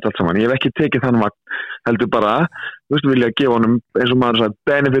gjarn og þetta allt saman ég hef ekki tekið þann vagn, heldur bara þú veist, vilja gefa honum eins og maður sagði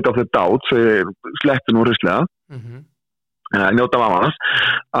benefit of the doubt, svo ég sleppti nú hryslega njóta af hans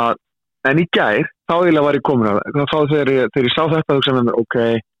en í gær, þá eiginlega var ég komin að þá þegar ég sá þetta hugsa með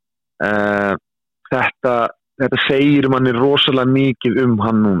mér, þetta segir manni rosalega mikið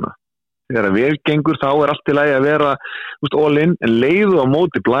hann núna þegar að vel gengur þá allt í lagi að vera all in, en leiðu á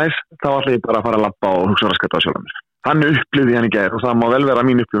móti Blæs þá ætla ég bara að fara að labba og hugsa raskata á sjálf mér. Þannig upplýði hann í gær og það má vel vera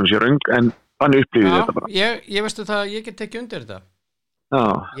mín upplýðun sér röng en þannig upplýði þetta bara. Ég veistu það, ég get tekið undir þetta. Já,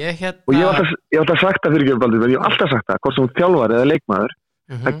 og ég hef alltaf sagt það fyrir Gjörbaldur, ég hef alltaf sagt það, hvort sem þjálfari eða leikmaður,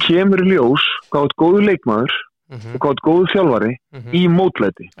 það kemur í ljós hvað er góður leikmaður og hvað er góður þjálfari í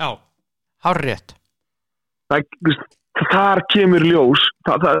mótlæti. Já, hárrétt. Þar kemur í ljós,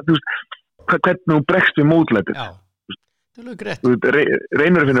 hvernig þú bregst við mótlætið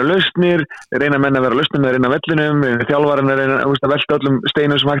reynur að finna lausnir reyna menn að vera lausnir með að reyna vellinum þjálfarinn að reyna að velta öllum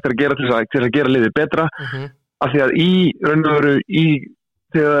steinum sem hægt er að gera til að gera liðið betra af því að í raun og veru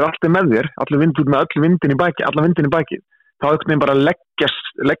þegar allt er með þér allir vind út með alla vindin í baki þá auðvitað bara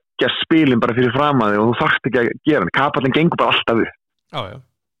leggja spilin bara fyrir framaði og þú þarft ekki að gera hann kapallin gengur bara alltaf upp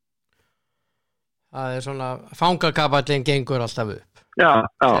það er svona fangakapallin gengur alltaf upp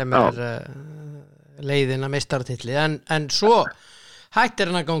sem leiðin að meistaratittli en svo hættir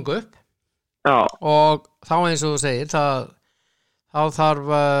hann að ganga upp og þá eins og þú segir þá þarf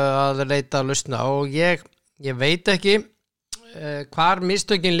að leita að lausna og ég veit ekki hvar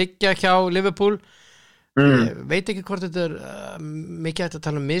mistökin liggja hjá Liverpool ég veit ekki hvort þetta er mikið hægt að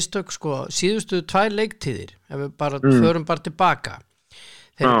tala mistök sko, síðustu 2 leiktíðir ef við bara förum bara tilbaka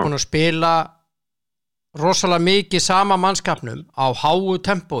þeir eru búin að spila rosalega mikið sama mannskapnum á háu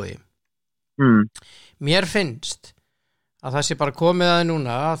tempói mér finnst að það sé bara komið að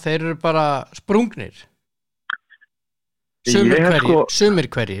núna að þeir eru bara sprungnir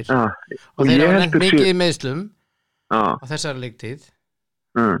sumir hverjir og þeir hafa nefnt mikið í meiðslum á þessari leiktíð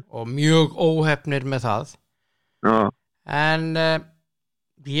og mjög óheppnir með það en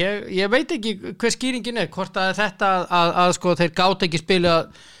ég veit ekki hver skýringin er hvort að þetta að sko þeir gátt ekki spila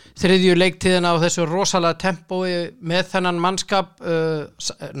þriðju leiktíðina á þessu rosalega tempói með þennan mannskap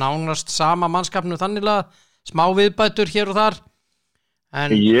nánast sama mannskapnum þanniglega smá viðbætur hér og þar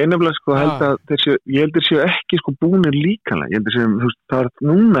en ég nefnilega sko held að ég heldur séu ekki sko búnir líkanlega ég heldur séu, það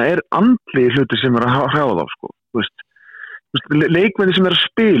núna er andlegi hluti sem er að hraða þá sko leikmenni sem er að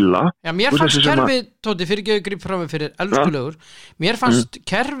spila mér fannst kerfi, Tóti fyrir ekki grip fram fyrir elskulegur, mér fannst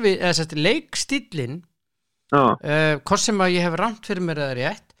kerfi eða leikstíllinn hvort sem að ég hef ramt fyrir mér eða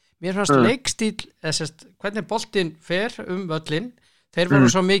rétt mér fannst leikstíl, hvernig boltinn fer völlin, þeir voru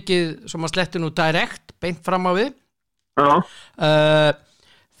svo mikið sem að sletti nú direkt beint fram á við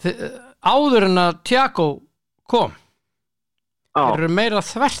áður en að Thiago kom þeir eru meira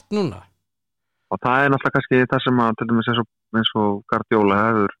þvert núna og það er náttúrulega kannski það sem að til dæmis eins og Guardiola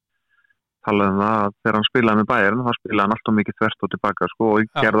hefur talað það að þegar hann spilaði með Bayern þá spilaði hann alltaf mikið þvert og tilbaka sko, og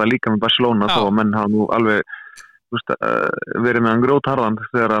gerði það líka með Barcelona þó að menn hafa nú alveg verið með hann grótharðan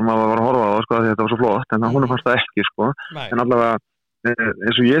þegar maður var að horfa á það sko, því þetta var svo flott en hún fannst það ekki sko. En allavega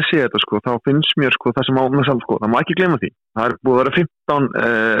eins og ég sé þetta sko, þá finnst mér sko, það sem á mig sjálf sko, það má ekki gleyma því það er búið að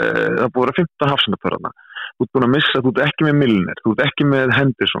vera 15 hafsendapörðarna þú ert búin að missa, þú ert ekki með Milner þú ert ekki með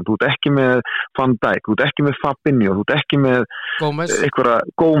Henderson, þú ert ekki með Van Dijk, þú ert ekki með Fabinho þú ert ekki með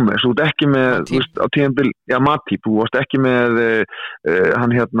Gómez þú ert ekki með á tíðanbili, Matip, þú ert ekki með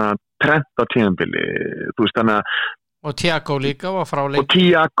hann Trent á tíðanbili þú veist þannig að og Thiago líka var frá leik og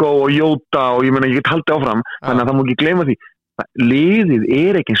Thiago og Jota og ég meina ég get haldið áfram þannig að það má ekki gleyma því liðið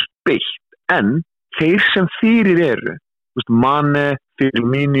er ekki speitt en þeir sem fyrir eru Mane,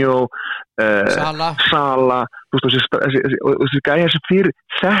 Firmino Sala þessi gæjar sem fyrir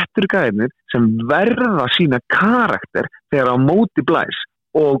settur gæjarnir sem verða sína karakter þegar á móti Blæs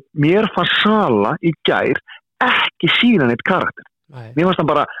og mér fannst Sala í gær ekki sína neitt karakter mér fannst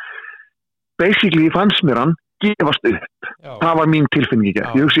hann bara basically fannst mér hann gefast upp, það var mín tilfinning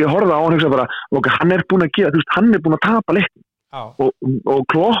ég horfði á hann og hugsa bara hann búinn að gera, hann búinn að tapa leiknum og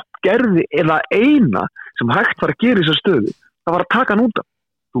Klopp gerði eða eina sem hægt var að gera í þessa stöðu, það var að taka hann út af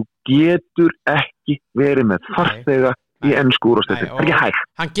þú getur ekki verið með farþega í ensku úrvalsdeildinni, það ekki hægt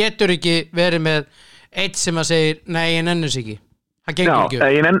hann getur ekki verið með eitt sem að segir, nei ég nennis ekki hann gengur ekki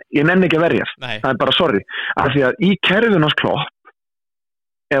ég nenni ekki að verjast, það er bara sorry af því að í kerfinu hans Klopp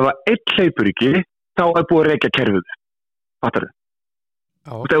ef að eitt hleypur ekki þá er búið að reykja kerfið fattar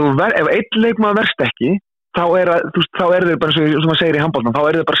þau ef eitt leikmaður verst ekki þá er þeir bara sem maður segir í handboltanum þá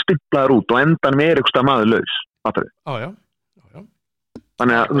er þeir bara stimplaður út og endan með einhversta maður laus fattar þau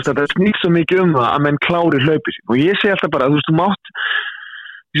þannig að þetta snýst svo mikið það að menn klári hlaupið sín og ég segi alltaf bara þú mátt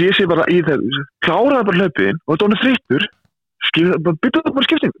ég segi bara í það kláraði bara hlaupið og þetta er þreyttur byttu það bara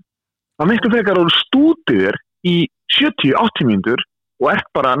skiptingu það miklu frekar að þú stútið þér í 70-80 mínútur og ert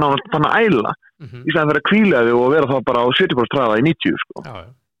bara nánast þannig að æla í stæðan fyrir að kvíla þig og vera þá bara á 70% hraða í 90 sko.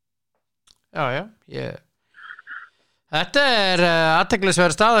 Þetta er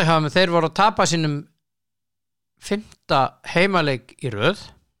athyglisverð staða hjá þeim þeir voru að tapa sínum 5. heimaleik í röð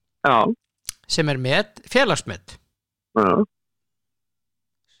sem er félagsmet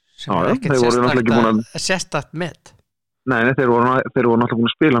sem er ekkert sérstakt met Nei, þeir voru náttúrulega búin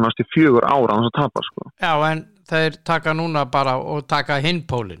að spila næstu 4 ára án þess að tapa sko. Já, en þeir taka núna bara og taka hinn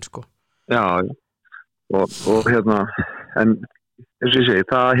pólinn sko. Já og en eins og ég segi,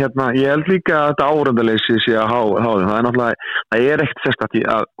 það ég held líka að þetta árendaleysi sé að hafa það er náttúrulega, það er ekkert sérstakt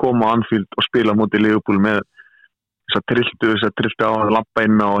að koma á Anfield og spila móti Liverpool með þessa trilltu á að lappa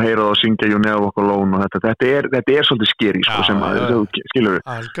inn og heyra það og syngja You Never Walk Alone og þetta er svolítið skeri sko, sem að skilur við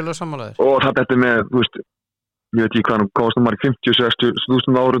algjörlega sammálaður og þetta með, þú veist ég veit ekki hvað hann kostar marg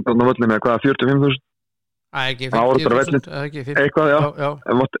 50-60.000 árund á völlinu eða hvað 45.000 ekki 50.000 eitthvað, já.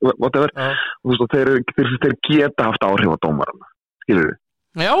 Whatever og þú veist, þeir geta haft áhrif á dómarana, skilur við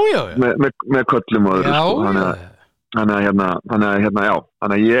já. Með köllum og öðru sko. þannig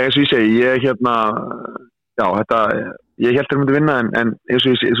að ég eins og ég segi ég held þeir myndi vinna en eins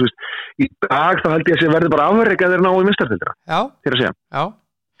og ég í dag þá held ég að verði bara afverk að þeir ná í meistardeildina til að segja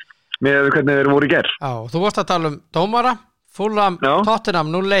með hvernig þeir voru í gerð þú vorst að tala dómara Fulham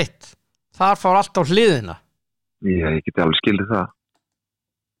Tottenham 0-1 þar fór allt á hliðina ég geti alveg skildið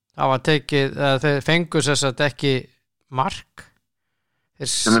það var tekið þeir fengu þess að ekki mark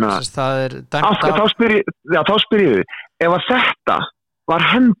það er dæmt þá spyr ég ef að þetta var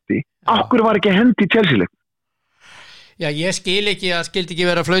hendi okkur var ekki hendi í Chelsea-leik Já, ég skildi ekki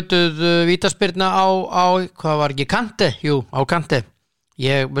vera flautuð vítaspyrna á hvað var ekki Kante? Jú, á Kante.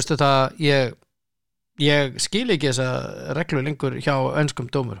 Veistu það, ég skil ekki þessa reglu lengur hjá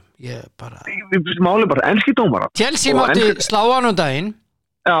önskum dómurum. Ég bara... Málið bara, enski dómara. Chelsea mátti slá hann daginn,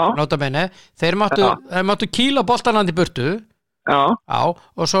 notabene, þeir máttu kýla boltanandi í burtu,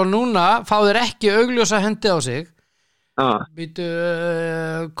 og svo núna fá þeir ekki augljósa hendi á sig. Býtu,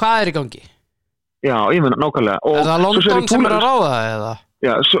 hvað er í gangi? Já, ég meina nákvæmlega og er það London sem er að ráða eða?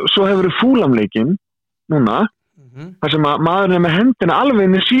 Já, svo hefur við Fulham-leikinn núna þar sem að maðurinn er með hendina alveg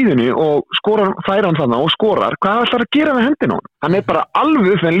inn í síðunni og færa hann þarna og skorar hvað ætlar að gera með hendina hann er bara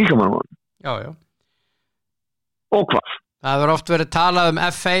alveg upp með líkamann Já Og hvað? Það hefur oft verið talað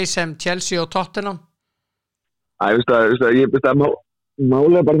FA sem Chelsea og Tottenham ég veist að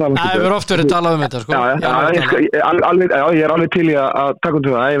málega bara það hefur oft verið talað þetta sko. ég er alveg til í að taka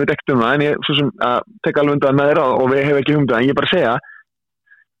undir það, ég veit ekkert það en ég svo sem tek alveg undir það með þér og við hefum ekki það en ég bara segja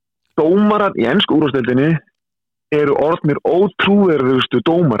dómarar í ensku úrvalsdeildinni eru orðnir ótrúverðustu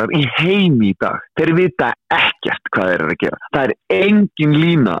dómarar í heimi í dag þeir vita ekkert hvað þeir eru að gera það er engin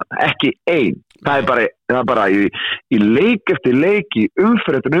lína, ekki ein það er bara í leik eftir leik í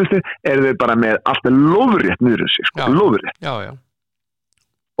umferð eftir umferð eru þeir bara með alltaf lofrétt niður sig, lofrétt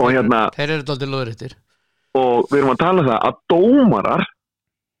og þeir eru dálítið lóðréttir og við erum að tala það að dómarar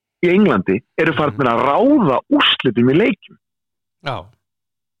í Englandi eru farnir að ráða úrslitum í leikjum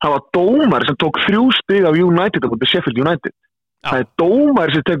það var dómari sem tók 3 stig af United á móti Sheffield United það er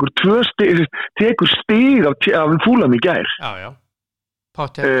dómari sem tekur stig af Fulham í gær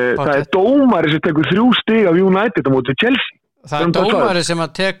það er dómari sem tekur 3 stig af United á móti Chelsea það er dómari sem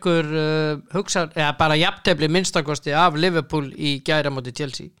að tekur bara jafntefli minnstakosti af Liverpool í gæra móti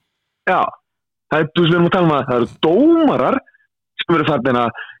Chelsea það eru dómarar sem eru farin að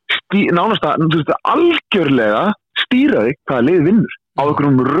nánast að algjörlega stýra þig hvaða lið vinnur á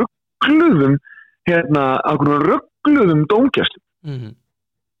einhverjum ruggluðum dómgæslum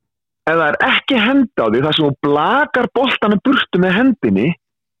ef það er ekki hendi á því þar sem þú blakar boltana burtu með hendinni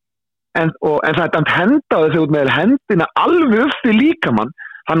en það er dæmt hendaði þegar út með hendina alveg upp við líkamann,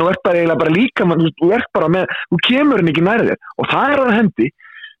 þannig þú ert bara eiginlega bara líkamann, þú ert bara með, þú kemur henni ekki nærið þér og það að hendi,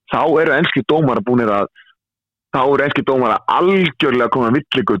 þá eru enskir dómarar búnir að algjörlega koma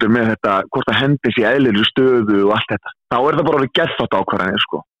villigötur með þetta, hvort að hendi sér eðlilegri stöðu og allt þetta, þá er það bara alveg geðþátt ákvarðanir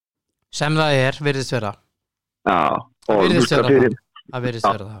sko. Sem það virðist vera. Já, og það virðist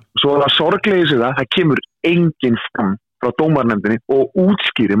vera það. Svo það sorglegis það kemur enginn fram frá dómarnefndinni og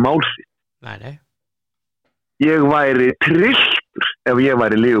útskýri málsins. Nei. Ég væri trilltur ef ég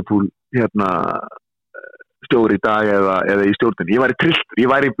væri Liverpool stjóri í dag eða í stjórninni. Ég væri trilltur,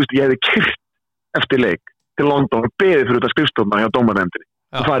 ég hefði kyrt eftir leik til London og beðið fyrir þetta skrifstofna hjá dómarnefndinni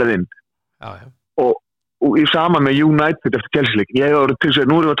og farið inn. Já. Og í sama með United eftir Chelsea-leik. Ég hefði orðið til þess að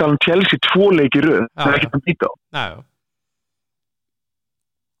nú erum við að tala um Chelsea 2 leiki í röð. Það er ekki að býta á.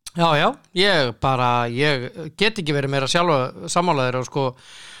 Já, ég get ekki verið meira sjálfa sammálaðir og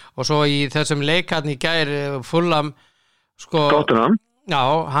svo í þessum leikarni í gær Fulham Tottenham. Já,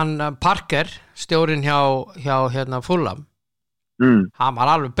 hann Parker, stjórinn hjá Fulham, hann var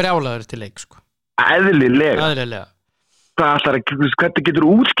alveg brjálaður til leik Eðlilega. Hvernig getur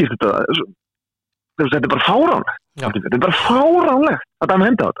útskipt þetta? Þetta er bara fáránlegt. Þetta er bara fáránlegt að það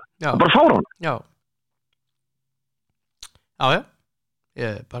henda þetta. Það er bara fáránlegt. Já.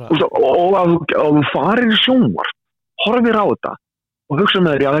 Og að þú farir í sjónvarp, horfir á þetta og hugsa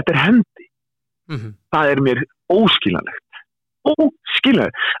með þér, já þetta er hendi. Það er mér óskiljanlegt.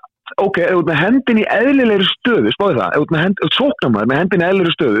 Ok, ef þú með hendin í eðlilegri stöðu, spáði það, ef þú sóknarmaður með hendin í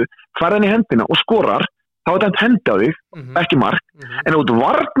eðlilegri stöðu, farið hann í hendina og skorar, þá er þetta hendi á þig, ekki mark, en ef þú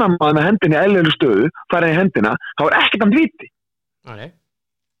varnarmaður með hendin í eðlilegri stöðu, farið hann í hendina, þá er ekkert hann viti.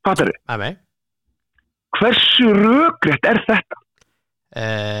 Fattar þið? Nei. Hversu rökrétt er þetta?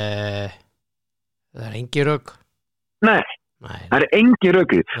 Það er engi rök. Nei, það er engi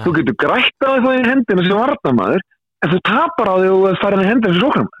rökrétt. Þú getur grætt á því þá í hendina sem varnarmaður, en þú tapar á því og farið hann í hendina sem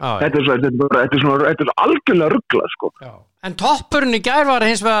sóknarmaður. Þetta er svo algjörlega ruglað sko. En toppurinn í gær var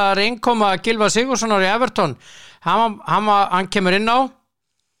hins vegar innkoma Gylfa Sigurðssonar í Everton. Hann kemur inn á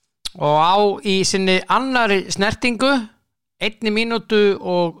og á í sinni annari snertingu 1 mínútu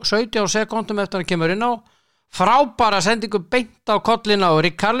og 17 sekúndum eftir hann kemur inn á, frábæra sendingu beint á kollina og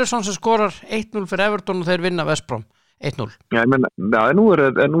Rick Carlisson sem skorar 1-0 fyrir Everton og þeir vinna West Brom 1-0. Já, nú er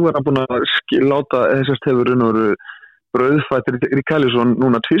hann búin að láta þessast hefur brauðfættir Rick Carlisson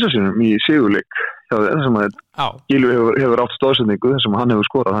núna tvisvar sinnum í sigurleik hjá þeir sem að Gylfi hefur átt stóðsendingu þessum hann hefur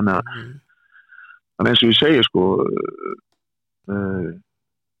skorað þannig að eins og ég segi sko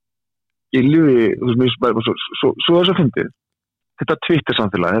Gylfi svo þess að fyndið þetta Twitter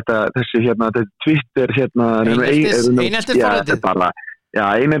samfélag þetta Twitter einheltir forritið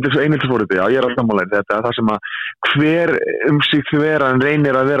einheltir forritið, já ég er alltaf málega þetta er það sem að hver sig þveran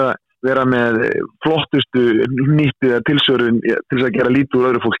reynir að vera með flottustu nýttið eða tilsörun til þess að gera lítið úr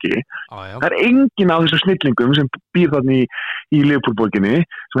öðru fólki. Það er enginn af þessum snillingum sem býr þannig í Liverpool-borginni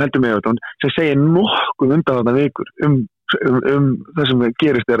sem heldur með þetta sem segir nokkuð undan þarna vikur það sem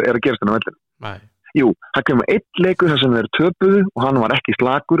gerist er að gerast þennan vellinu. Jú, það kemur 1 leikur þar sem þeir töpuðu og hann var ekki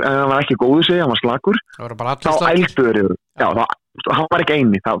slakur en hann var ekki góðu segja, hann var slakur þá ælduður yfir hann var ekki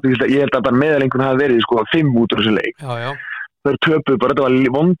eini ég held að bara meðalengun hafi verið 5 út úr þessu leik þeir töpuðu bara, þetta var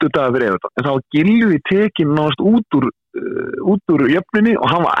vondu dag fyrir Everton en þá var Gylfi tekin náðast út úr jöfnunni og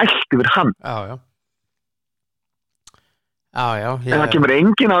hann var ældt yfir hann en það kemur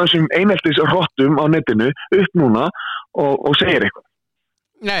enginn af þessum einheltis rottum á netinu upp núna og segir eitthvað.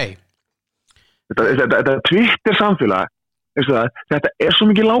 Nei. Þetta Twitter samfélag þetta er svo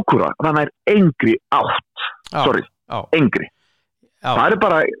mikið lágkúra þannig er engri átt engri það er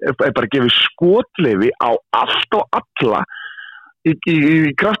bara að gefa skotleyfi á allt og alla í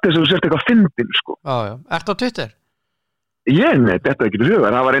kraftið sem þú sért eitthvað fyndin sko. Ertu á Twitter? Ég neitt, þetta er ekki til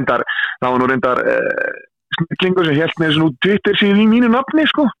hugar það var nú reyndar snillingur sem hélt með þessu Twitter síðan í mínu nafni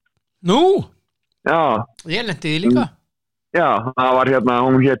sko. Nú? Já. Ég lenti því líka Já, það var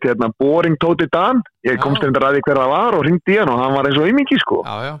hún hét Boring Tóti Dan ég komst reyndar að því hver það var og hringdi í hann og hann var eins og ímingi sko.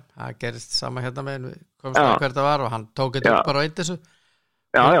 Já, það gerist sama með komst að hver það var og hann tók þetta upp bara á eitt þessu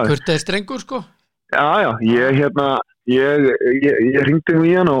kurteði strengur sko. Já, ég hringdi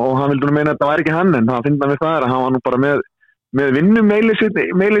í hann og hann vildi nú meina að það var ekki hann en það finnst hann við það að hann var nú bara með vinnumeilið sitt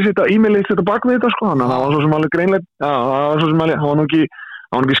e-mailið sitt á bakvið þetta sko, þannig að það var svo sem alveg greinlegt það var svo sem alveg, hann var nú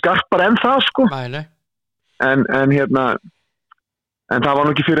ekki skarpar enn það sko. En það var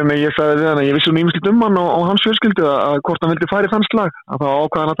nú ekki fyrir mig ég sagði við hann að ég vissi ýmislegt hann og hans fjölskyldu að hvort hann vildi færi þann slag að þá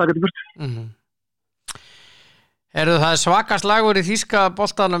ákvað hann að taka þetta burt. Það er svakast lagur í þýska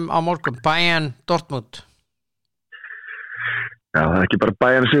boltanum á morgun Bayern Dortmund? Já, það ekki bara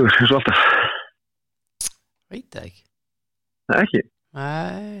Bayern sigur, eins og alltaf. Veit það ekki. Ekki?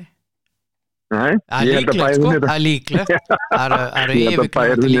 Nei. Ég held að Bayern vinni þetta. Það er líklegt. Það er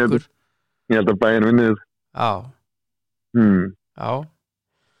yfirkvæmandi líkur. Ég held að Bayern vinni þetta. Já. Já.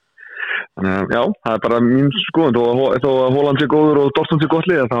 Þannig að, já, það er bara mín skoðun. Þó að Haaland sé góður og Dortmund sé gott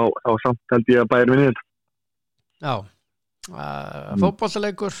lið, þá samt held ég að Bayern vinni þetta. Já.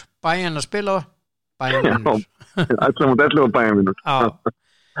 Fótboltaleikur, Bayern að spila Bayern vinnur. Já, 11 og Bayern vinnur. Já.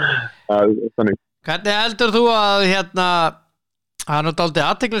 Þannig. Hvernig heldur þú að það er nú dálítið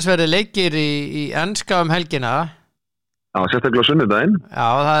athyglisverðir leikir í enska helgina? Já, sérstaklega sunnudaginn. Já,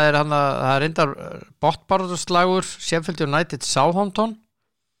 það er reyndar botnbaráttuslagur Sheffield United Southampton.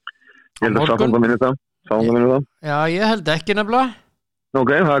 Ég held að Southampton vinni það. Já, ég held ekki nefnilega. Ok,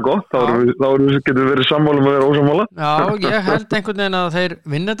 það er gott. Þá getur við verið sammála og verið ósammála. Já, ég held einhvern veginn að þeir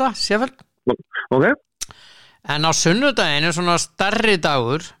vinna þetta, Sheffield. Ok. En á sunnudaginn er svona stærri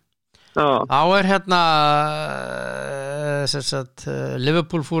dagur. Já. Þá er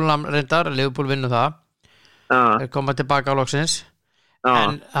Liverpool Fulham reyndar, Liverpool vinnur það. Já. Þeir koma tilbaka á loksins. Já.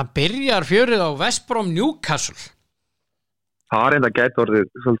 En það byrjar fjörið á West Brom Newcastle. Það er enda gæti orðið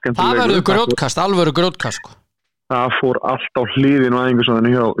svolítið. Það verður grjótkast, alvöru grjótkast sko. Það fór allt á hliðinu á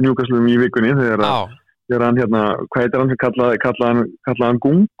einhversóðinu hjá Newcastle í vikunni þegar hann hvað heitir hann, kallaði hann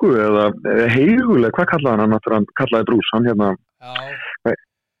Gungu eða Heiguleg, hvað kallaði hann kallaði Bruce, hann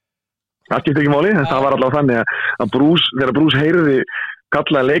það skipti ekki máli, en það var allavega þannig að Bruce, þegar Bruce heyrði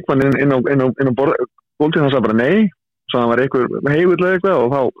kallaði leikmann inn á bóltið, hann sagði bara nei, svo hann var Heiguleg eitthvað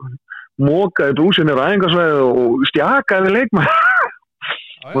og þá mókaði Bruce inn í ræðingarsvæði og stjakaði leikmann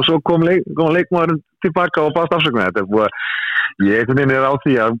og svo kom leikmaðurinn tilbaka og baðst afsöknu. Þetta er búið að ég er á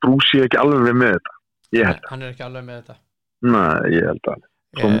því að Bruce sé ekki alveg með þetta. Ég held hann er ekki alveg með þetta. Nei, ég held að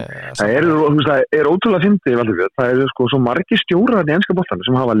það er ótrúlega fyndið, það er sko svo margir stjórar í enska boltanum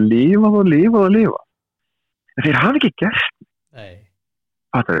sem hafa lifað. En þeir hafa ekki gert. Nei.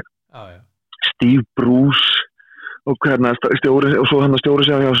 Þetta er Steve Bruce og hérna stjóri og svo hann stjóri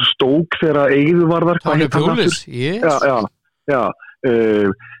sem hjá Stók þegar Eiðuvarðar Tony Pulis. Já.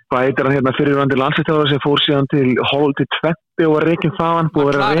 Hvað heitir hann hérna fyrirverandi landsliðsþjálfari sem fór síðan til Hull til Twente og var rekinn þaðan, búið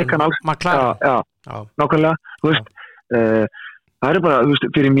að vera rekan alls. Nákvæmlega, þú veist, það er bara, þú veist,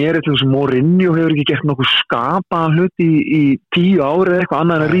 fyrir mér er til þess að Mourinho hefur ekki gert nokkuð skapaðan hlut í 10 ári eða eitthvað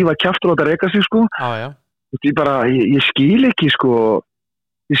annað en að rífa kjaftur og þetta reka sig sko.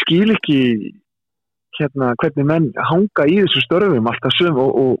 Ég skil ekki hérna hvernig menn hanga í þessu störfum alltaf söm og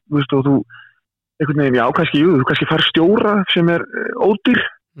þú veist, og þú einhvern veginn, já, þú kannski fær stjóra sem er ódýr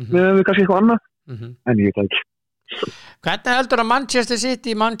með kannski eitthvað annað, en ég veit ekki. Hvernig heldur að Manchester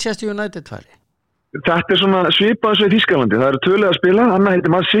City Manchester United fari? Þetta er svona svipað svo í Þýskalandi, það eru tölulega að spila, annað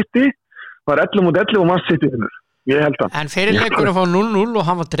heitir Man City, það er 11-11 og Man City vinnur, ég held það. En fyrirleikurinn fá 0-0 og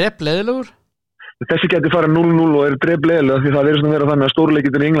hann var drepleiðilegur? Þessi getur farið 0-0 og eru drepleiðilega því það er svona að vera þannig að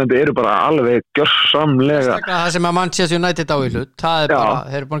stórleikirnir í Englandi eru bara alveg gjörsamlega. Það sem að Manchester United á í hlut, það er bara,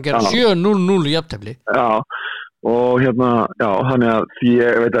 þeir eru búin að gera 7-0-0 í jafntefli. Já, og þannig að ég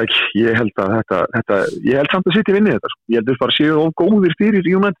veit ekki, ég held að ég held samt að City vinni þetta, sko. Ég held að bara séu of góðir fyrir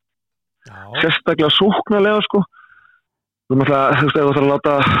í United. Sérstaklega sóknarlega, sko. Þú veist, ef þú þarf að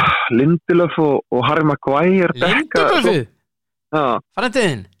láta Lindelöf og Harry Maguire Lindelöfið? Já.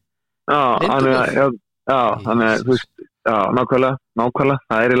 Frændin? Þannig að þú veist, nákvæmlega,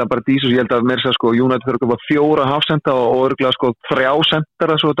 það er eiginlega bara dísus, ég held að mér sér sko United fyrir að köpa 4 hafsenda og örgulega sko 3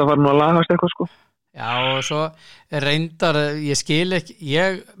 sendara svo þetta var nú að lagast eitthvað sko. Já, og svo reyndar, ég skil ekki, ég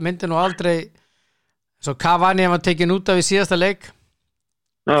myndi nú aldrei, svo Cavani var tekin út af í síðasta leik,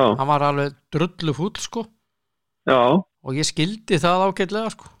 hann var alveg drullu fúll sko. Já. Og ég skildi það ágætlega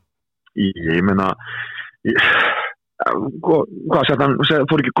sko. Ég meina, hvað sér hann,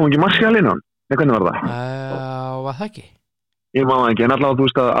 kom ekki Martial inn á hann? Hvernig var það? Var það ekki? Ég má ekki, en allavega þú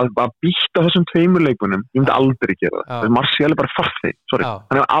veist að býta þessum 2 leikunum, ég myndi aldrei gera það. Martial er bara farþi,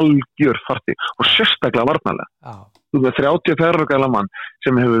 hann er algjör farþi og sérstaklega varnarlega. Þú veist 34 ára mann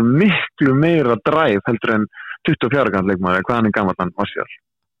sem hefur miklu meira dræf heldur en 24 ára leikmaður, hvað hann er gamall hann Martial.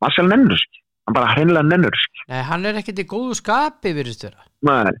 Martial nennur sig, hann bara hreinlega nennur sig. Nei, hann er ekkert í góðu skapi virðist vera.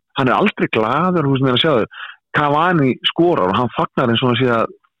 Nei, hann er aldrei glaður, þú veist mér að sjá þau. Cavani skorar og hann fagnar eins og hann sé að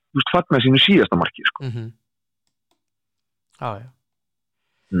fagnar sínu síðasta marki sko. Já.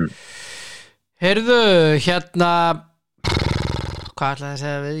 Heyrðu, hérna hvað ætlaði að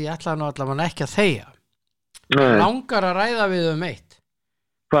segja við? Ég ætlaði nú allavega ekki að þegja. Langar að ræða við eitt.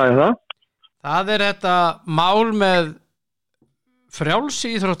 Hvað er það? Það er þetta mál með frjálsi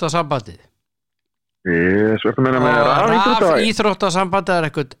íþróttasambandið. Raf íþróttasambandið er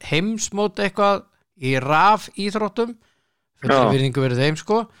eitthvað heimsmót eitthvað í raf íþróttum fyrir virðingu verið þeim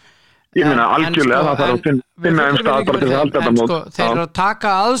sko. Ég meina algjörlega það þarf að finna stað bara til að halda þetta mót. Sko, þeir eru að taka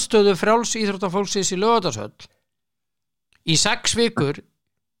aðstöðu frjáls íþróttafólksins í Laugardalshöll í 6 vikur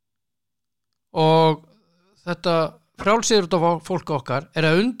og þetta frjáls íþróttafólk okkar er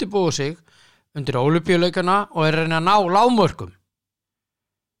að undirbúa sig undir Ólympíuleikana og er að reyna að ná lágmörkum.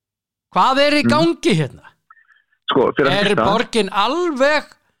 Hvað er í gangi hérna? Sko, borgin alveg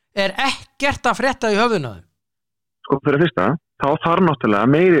ekkert að frétta í höfðuna þeim? Sko, fyrir fyrsta þá þarf náttúrulega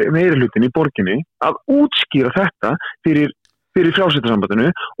meiri hlutin í borginni að útskýra þetta fyrir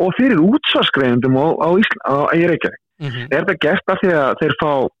frjálsíþróttasambandinu og fyrir útsvarsgreiðendum í Reykjavík. Er það gert af því að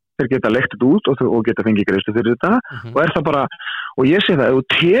þeir geta leitt þetta út og geta fengið greiðslu fyrir þetta og er það bara, og ég segi það, ef þú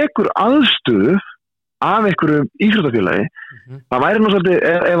tekur aðstöðu af einhverjum íþróttafélagi, það væri nú svolítið,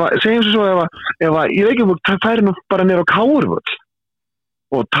 segjum sem svo ef að í Reykjavík færi nú bara niður á Kárvöll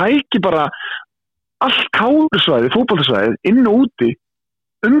og tæki bara allt Kársvæði, fótboltasvæði inn og úti,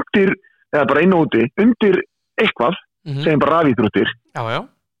 undir eða bara inn og úti, undir eitthvað, segjum bara rafíþróttir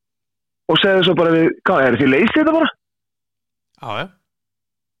og segðu svo bara við, er þið leysið þetta bara? Já.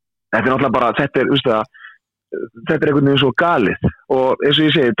 Þetta er náttúrulega bara, þetta er einhvern veginn svo galið og eins og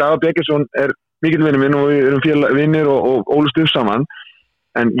ég segi, Dagur Björgvinsson er mikill vinur minn og við erum vinnir og ólust upp saman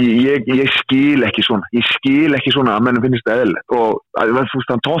en ég skil ekki svona að mennum finnst það eðlilegt og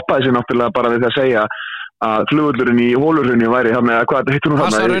hann toppaði sig náttúrulega bara við það að segja að flugvöllurinn í Hólurhrauni væri þannig að hvað þetta hittur nú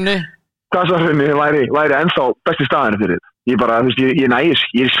þannig Hvassahrauni væri ennþá besti staðinu fyrir þetta. Ég bara,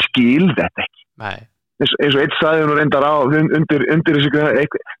 ég skil þetta ekki. Nei. Eins og eitt sagði nú reyndar á undir þessu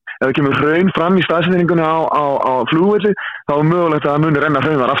ef það kemur hraun fram í staðsetningunni á flugvelli þá er mögulegt að það muni renna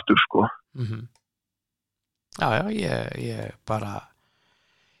hraun þar aftur sko. Já, ég bara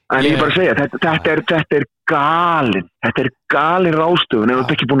en ég bara segja, þetta er galin ráðstöfun ef þú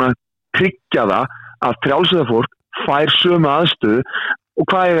ert ekki búin að tryggja það að frjálsíþróttafólk fær sömu aðstöðu og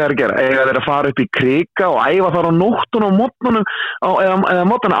hvað eiga þeir að gera? Eiga þeir að fara upp í krika og æfa þar á nóttun og mótnunum eða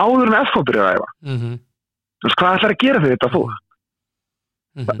mótnana áður en FH byrjar að æfa hvað ætlar að gera fyrir þetta fólk?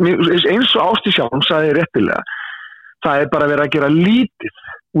 Eins og Ásdís Sjálf sagði réttilega það er bara verið að gera lítið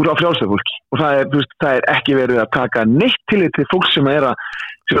úr á frjálsíþróttafólki og það er ekki verið að taka neitt tillit til fólk sem er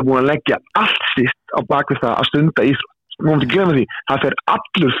búin að leggja allt sitt á bakvið það að stunda íþrótt. Nú mátti glemma því, það fer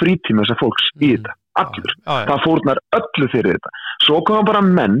allur frítíma þessar fólks í þetta. Allur. Það fórnar öllu fyrir þetta. Svo koma bara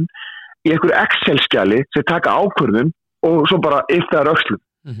menn í einhverju Excel-skjali sem taka ákvörðun og svo bara yftaðar öxlum.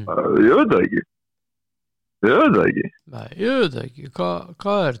 Ég veit það ekki. Nei, ég veit það ekki.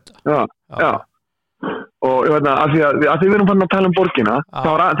 Hvað er þetta? Já. Og af því við erum fann að tala um borgina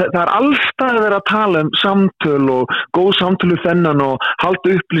það er allstað að vera að tala um samtöl og góð samtölu þennan og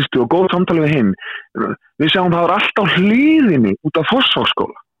halda upplýstu og góð samtölu við hinn við sjáum það er alltaf hlýðinni út af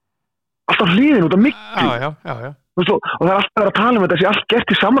Fossháskóla alltaf hlýðinni út af Miklu já. Og það er alltaf að vera að tala um þetta sé allt gert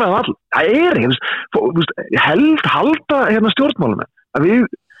í samræðum all það er ég halda stjórnmálum að við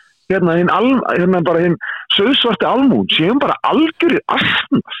bara hinn sauðsvarti almúð séum bara algjörir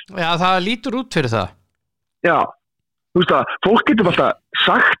asnar Já, það lítur út fyrir það Já, þú veist að fólk getur alltaf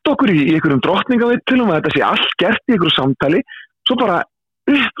sagt okkur í einhverjum drottningavittilum að þetta sé allt gert í einhverju samtali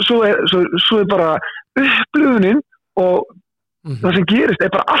svo er bara upplifunin og það sem gerist er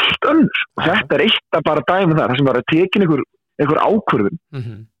bara allt önnur og þetta er eitt að bara dæma það sem bara tekin einhver ákvörðun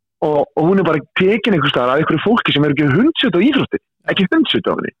og hún er bara tekin einhver staðar af einhverju fólki sem er ekki hundsut á íþrótti ekki hundsut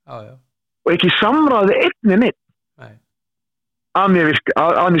á henni og ekki samráði einni að mér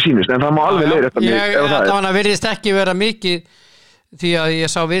sýnist, en það má alveg leiða þetta það var að virðist ekki vera mikið því að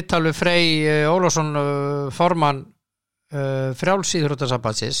ég sá viðtal við Frey Ólafsson formann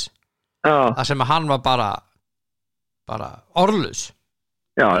frjálsíþróttasambandsins það sem hann var bara orðlaus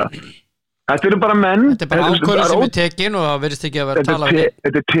Já Þetta eru bara menn Þetta er bara ákvörðun sem er tekin og það virðist ekki að vera að tala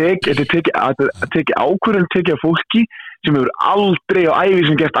Þetta er tekið ákvörðun tekið af fólki sem hefur aldrei á ævi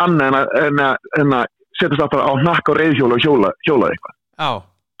sem gert annað en að setjast það bara á hnakka og reiðhjóla og hjóla eitthvað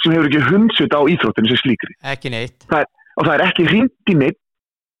sem hefur ekki hundsut á íþróttinu sem slíkri ekki neitt og það er ekki hringt í neitt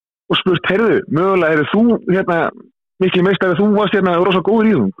og spurt, heyrðu, mögulega þú miklu meistari þú varst rosa góður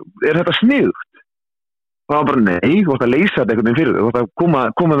í þú þetta sniðugt og það var bara, nei, þú varst að leysa þetta einhvern veginn fyrir þú varst að koma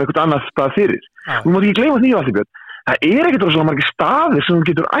með einhvern annar stað fyrir þú mátt ekki gleyma því það er ekkert rosalega margir staðir sem þú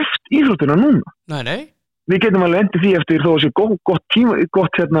getur æft íþróttina núna nei. Við getum alveg endið því eftir þó að sé gott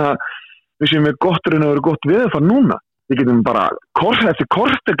við séum með gott raun og verið gott veðurfar núna. Við getum bara eftir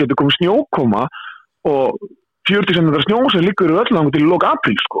korter getur komið snjókoma og 40 cm snjó sem liggur öll langt til lok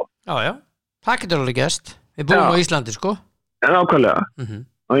apríl sko. Já, það getur alveg gest. Við búum á Íslandi sko. Nákvæmlega.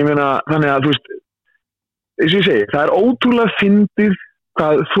 Og ég meina þannig að þú veist eins og ég segi, það er ótrúlega fyndið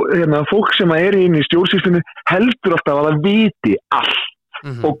fólk sem inn í stjórnsýslunni heldur alltaf að það viti allt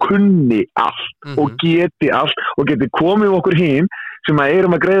og kunni allt og geti allt og geti komið okkur hinn sem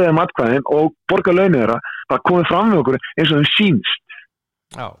erum að greiða þeim atkvæðin og borga launir þeirra, það komið fram með okkur eins og þeim sýnst.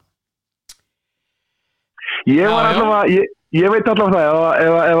 Já. Ég veit allavega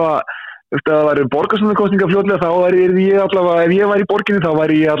ef það væri borgarstjórnarkosningar fljótlega þá væri ég allavega, ef ég væri í borginni þá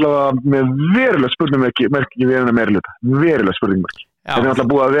væri ég allavega með verulega spurningmerki við hennar meirihluta, verulega spurningmerki. Það alltaf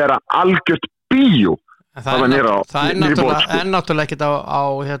búið að vera algjört bíó. Það er náttúrulega ekkert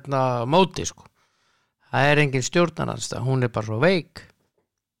á móti sko. Það engin stjórnarandstaða, hún bara svo veik.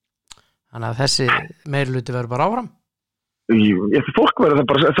 Þannig að þessi meirihluti verður bara áfram. Fólk verður það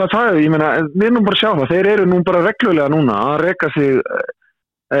bara, ég meina, við erum bara að sjá það, þeir eru nú bara reglulega núna að reka sig,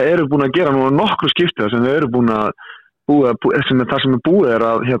 eru búin að gera núna nokkru skipti sem þeir eru búin að það sem búið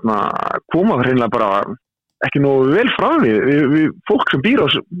að koma hreinlega bara ekki nógu vel fram við fólk sem býr á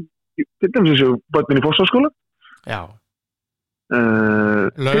til dæmis þessu börnin í Fossárskóla. Já.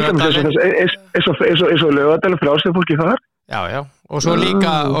 Laugardalinn eins og Laugardalinn frjálslega fólki þar. Já. Og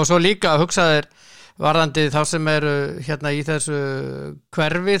svo líka hugsaðir varðandi þá sem eru í þessu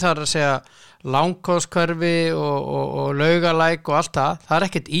hverfi, þar að segja Langkóskverfi og Laugalæk og allt það er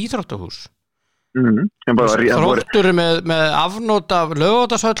ekkert íþróttahús. Þróttur með afnót af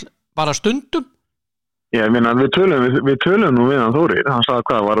Laugardalshöll bara stundum. Já, ég meina, við tölum nú við hann Þórir, hann sagði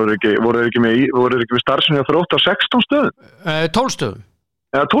hvað, voru þeir ekki með starfsemi að Þrótt á 16 stöðum? 12 stöðum.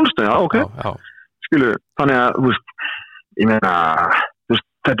 Já, 12 stöðum, já, ok. Já. Skilu, þannig að, ég meina,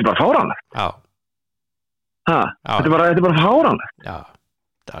 þetta bara fáránlegt. Já. Þetta bara fáránlegt. Já,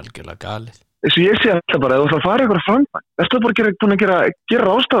 þetta algjörlega galið. Þess að ég sé alltaf bara, ef þú ætlar að fara ykkur að framkvæm, ertu bara búin að gera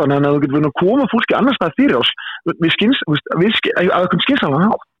ráðstafan en að þú getur búin að koma fólki annars staðar fyrir oss, að einhvern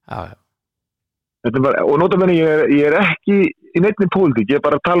skynsamlegan hátt. Já. Og notabene ég ekki í neinni pólitík, ég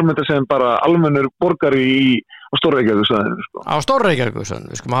bara að tala þetta sem bara almennur borgari á Stór-Reykjavíkursvæðinu sko. Á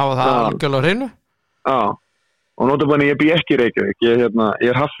Stór-Reykjavíkursvæðinu, við skulum hafa það algjörlega á hreinu. Já, og notabene ég bý ekki í Reykjavík, ég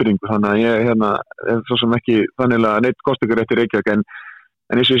er Hafnfirðingur, þannig að ég er svo sem ekki þannig að neitt kostingur eftir Reykjavík, en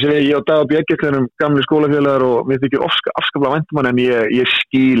eins og ég segi, ég og Dagur Bjeggjell gamli skólafélagar og mér þykir afskaplega vænt um hann, en ég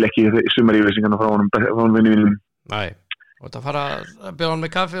skil ekki sumaríflýsingarna frá honum vinni mínum. Nei, og það fara að bjóða hann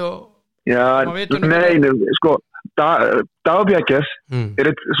með kaffi og Já, nei, sko Dagur Bjeggjell er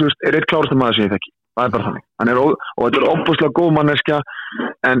eitt klárasta maður sem ég þekki, það er bara þannig og þetta er óbúslega góð manneskja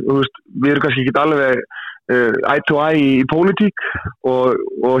en við erum kannski ekki alveg eye to eye í pólitík og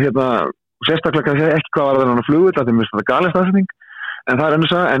sérstaklega kannski ekki hvað var það hann að flugu þetta, mér finnst þetta galið staðsetning en það er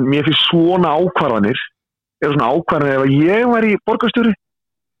ennum en mér finnst svona ákvarðanir ef ég var í borgarstjóri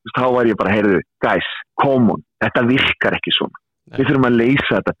þá var ég bara, heyrðu, guys, come on þetta virkar ekki svona við þurfum að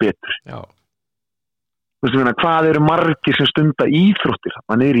leysa þetta betur. Já. Hvað eru margir sem stunda íþróttir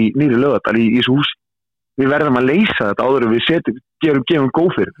niðri í Laugardal í þessu húsi? Við verðum að leysa þetta áður og við gefum góð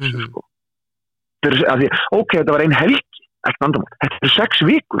fyrir þessu sko. Ok, þetta var ein helgi, ekkert vandamál. Þetta er 6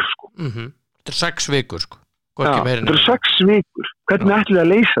 vikur sko. Þetta er 6 vikur sko. Já, þetta er 6 vikur. Hvernig ætlum við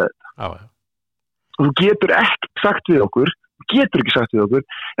að leysa þetta? Já. Og þú getur ekki sagt við okkur,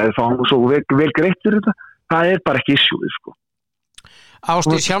 ef við fáum svo vel greitt fyrir þetta, það er bara ekki issue sko.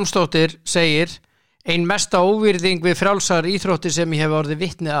 Ásdís Hjálmsdóttir segir ein mesta óvirðing við frjálsar íþróttir sem ég hef orðið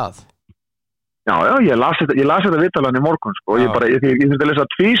vitni að. Já, ég las þetta viðtalan í morgun sko, ég þurfti að lesa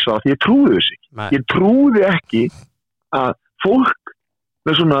tvísvar því ég trúði þessu ekki. Ég trúði ekki að fólk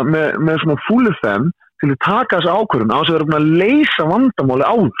með svona full FM til að taka þessu ákvörðun á þess að vera búin að leysa vandamáli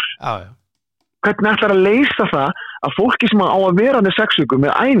áður. Já. Hvernig ætlar að leysa það að fólki sem á að vera með 6 vikur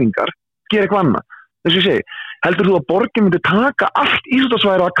með æfingar gera eitthvað annað? Þess að ég segi, heldur þú að borgin myndi taka allt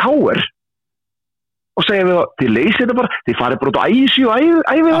íþróttasvæði á KR og segja við það, þið leysið þetta bara, þið farið bara út á æsi og æfið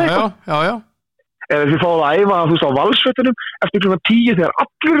eitthvað. Já. Eða þið fáið að æfa, þú veist, á valsvötunum eftir kl. 10 þegar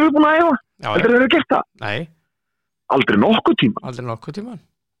allir eru búin að æfa. Heldur þið eru gert það? Nei. Aldrei nokkuð tíma.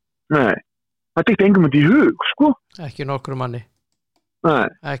 Nei. Það dýtti engum myndi í hug, sko. Ekki nokkru manni. Nei.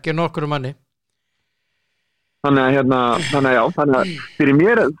 Ekki nokkru manni. Þannig að fyrir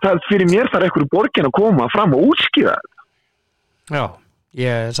mér þarf einhverju borgin að koma fram og útskýra þetta. Já, ég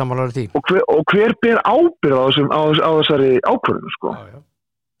er sammálaður því. Og hver ber ábyrgð á þessari ákvörðun, sko. Já.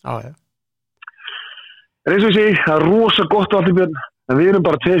 En eins og ég segi, það er rosa gott allir björn, en við erum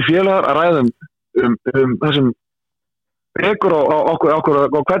bara 2 félagar að ræða um þessum rekur á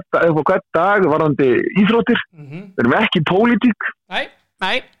hvern dag varðandi íþróttir. Við erum ekki í pólitík. Nei.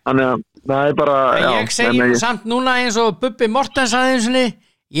 Þannig að það er bara ég segi samt núna eins og Bubbi Mortens aðeins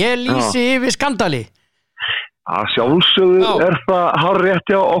ég lýsi yfir skandali Að sjálfsögðu það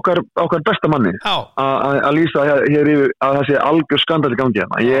hárrétt hjá okkar besta manni að lýsa hér yfir að það sé algjör skandall í gangi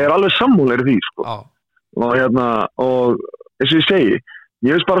hérna. Ég alveg sammála því, sko. Og eins og ég segi,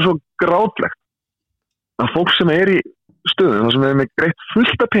 ég veist bara svo grátlegt að fólk sem í stöðum, það sem með greitt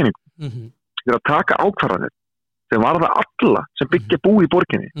fullt af peningum, að taka ákvarðanir sem varða alla sem byggja bú í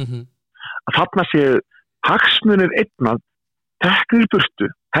borginni, að þarna séu hagsmunir einnað teknir í burtu,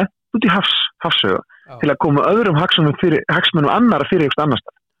 hent út í hafsauga til að koma öðrum hagsmunum annara fyrir eitthvað annars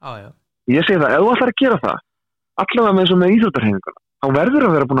stað. Ég segi það, ef þú ætlar að gera það, allavega með eins og með íþróttarhreyfinguna, þá verður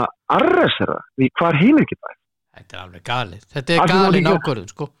að vera búin að arrestera því hvar heimilgi það. Þetta alveg galið. Þetta galin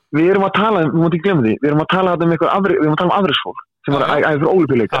ákvörðun, sko. Við erum að tala, við mátt ekki glemma því, við erum að tala um afreiksfólk sem var að fyrir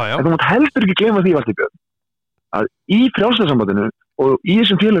ólympíuleika. En þú mátt heldur ekki glemma því, Valtý Björn, að í frjálsleikasambandinu og í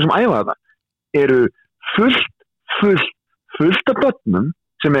þessum félögum sem æfa þetta eru fullt af börnum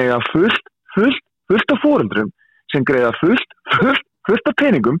sem eiga fullt af foreldrum sem greiða fullt af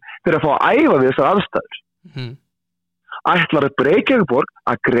peningum fyrir að fá að æfa við þessar aðstæður. Ætlar að Reykjavíkurborg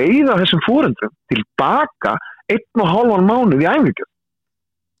að greiða þessum foreldrum tilbaka 1,5 mánuð í æfingu.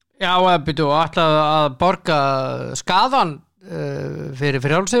 Já, ætlar að borga skaðan fyrir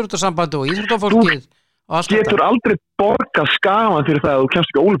frjálsíþróttasambandið og íþróttafólkið. Getur aldrei borgað skaðan fyrir það að þú kemst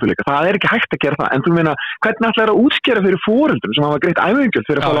ekki á ólympíuleika. Það er ekki hægt að gera það. En þú meina, hvernig ætlar að útskýra fyrir foreldrum sem hafa greitt æfingjöld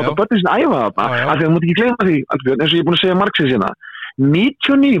fyrir að fá að láta börnin sín æfa þarna, af því að þú mátt ekki gleyma því, eins og ég er búin að segja margsins hérna,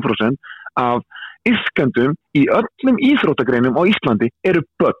 99% af iðkendum í öllum íþróttagreinum á Íslandi eru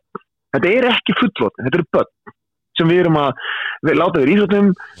börn. Þetta er ekki fullorðnir, þetta eru börn sem við erum að láta þér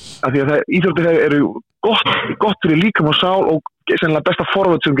íþróttum, af því að íþróttir eru gott fyrir líkam og sál og sennilega besta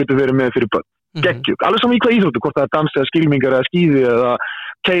forvörð sem getur verið með fyrir börn. Geggjug, alveg saman í hvað íþróttu, hvort það er dans eða skylmingar eða skíði eða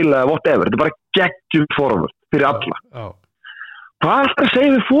keila eða whatever, þetta er bara geggjug forvörð fyrir alla. Hvað er það að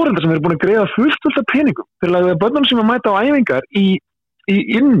segja við foreldrar sem eru búin að greiða fullt af peningum til að börnum sem að mæta á æfingar í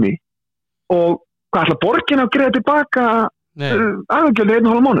inni og hvað ætla borgin að greiða tilbaka æfingjöldi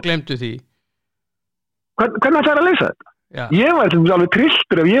 1,5 mánuð? Glemdu því. Hvernig ætla það að leysa þetta? Já. Ég væri til alveg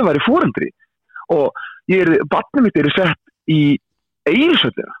trilltur ef ég væri foreldri og barnið mitt sett í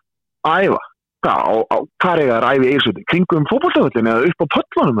Egilshöllina að æfa. Hvað er það að æfa í Egilshöllin? Kringum fótboltavöllin eða upp á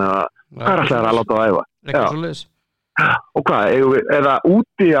pöllunum eða hvað ætla það að láta að æfa? Ekki svoleiðis. Og hvað, eða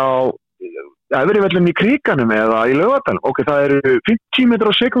úti á Efrivöllum í Krikanum eða í Laugardalnum, það eru 50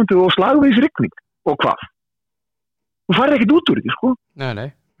 metrar á sekundu og slagvís rigning og hvað? Þú farið ekkert út úr því, sko? Nei,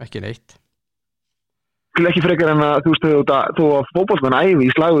 ekki neitt. Ekki frekar en að þú að fótboltamenn æfi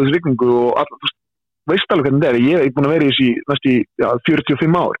í slagvís rigningu og veist alveg hvernig þetta er. Ég hef búin að vera í þessi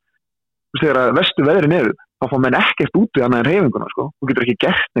 45 ár. Þegar að vestu veðrin eru, þá fá menn ekkert út við annað en hreyfinguna, sko. Þú getur ekki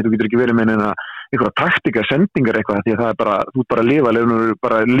gert neitt, þú getur ekki verið með einhverja taktika, sendingar eitthvað, því að það er bara, þú ert bara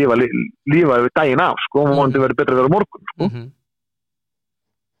að lifa yfir daginn af, sko, og vonandi verður betra að vera morgun, sko.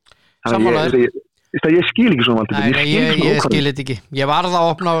 Sammálaður. Ég skil ekki svona alltaf. Ég skil þetta ekki. Ég varð að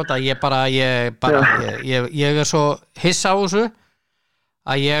opna á þetta, ég er svo hissa á þessu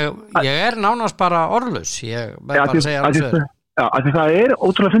að ég er nánast bara orðlaus. Ég verð bara að segja alveg svo. Já, af því það er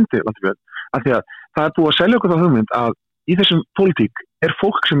ótrúlega fyndið, af því að það er búið að selja okkur þá hugmynd að í þessum pólitík er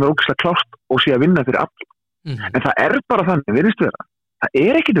fólk sem er ógeðslega klárt og sé að vinna fyrir alla. En það er bara þannig, virðist vera. Það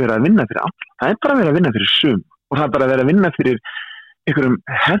er ekkert verið að vinna fyrir alla. Það er bara verið að vinna fyrir sum og það er bara verið að vinna fyrir einhverjum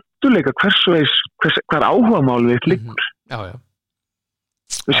hentuleika hver áhugamál við liggur. Já.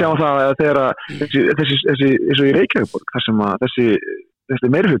 Við sjáum það að þegar þessi eins og í Reykjavíkurborg, þar sem að þessi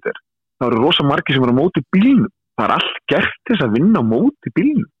meirihlutir, þá eru rosa margir sem eru á móti bílnum. Það er allt gert þess að vinna á móti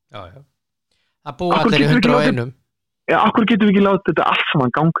bílnum. Já. Það búið allir í 101. Já, akkur getum við ekki látið þetta allt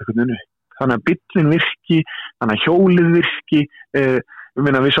saman ganga einhvern veginn. Þannig að bíllinn virki, þannig að hjólið virki.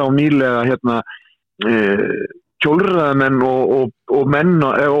 Við sáum nýlega hjólreiðamenn og menn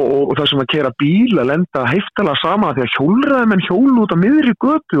og það sem að keyra bíl að lenda heiftalega sama því að hjólreiðamenn hjólu út á miðri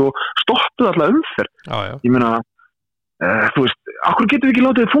götu og stoppuðu alla umferð. Já. Ég meina, þú veist, akkur getum við ekki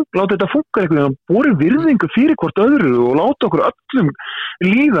láta þetta funka einhvern veginn, bóri virðingu fyrir hvort öðru og láta okkur öllum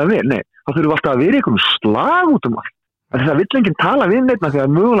líða vel. Nei, þá þurfum við alltaf að vera einhvern slag út allt. Það vill enginn tala við neitt því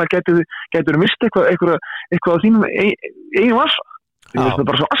að mögulega getur mist eitthvað á þínum eigin vasa. Það er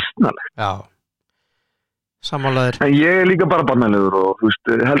bara svo astnalegt. Já. Sammálaður. En ég er líka bara barnalegur og þú veist,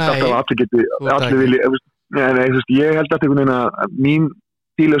 held alltaf að allir vilja, ég held alltaf að mín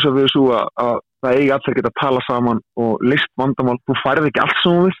tílösa við þessu að það eigi allir geta að tala saman og list vandamál. Þú færið ekki allt sem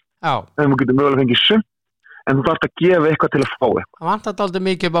þú vilt. Já. En þú getur mögulega fengið sumt, en þú þarft að gefa eitthvað til að fá eitthvað. Það vantar dálítið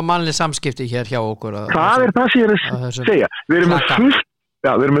mikið upp á mannleg samskipti hér hjá okkur. Það er það sem ég er að segja. Við erum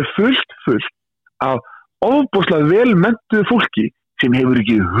með fullt af ofboðslega vel menntuðu fólki sem hefur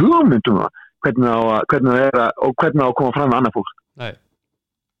ekki hugmynd um það hvernig það er og hvernig það á að koma fram með annað fólk. Nei.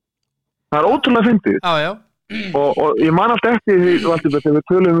 Það ótrúlega fyndið. Já. Og ég man alltaf eftir því, Valtýr, þegar við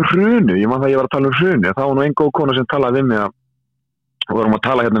tölum hrunu, ég man það ég var að tala hrunu, þá var nú ein góð kona sem talaði við mig og vorum að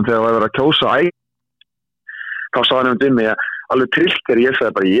tala hérna þegar það var að kjósa þá sagði hann við mig að alveg trillt þegar ég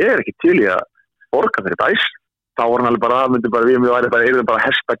sagði bara, ég ekki til í að borga fyrir dæs. Þá var hann alveg bara aðmyndi bara við mig og erum bara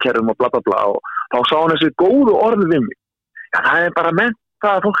hestakerrum og bla bla bla og þá sá hann þessi góðu orði við mig. Já, það bara mennta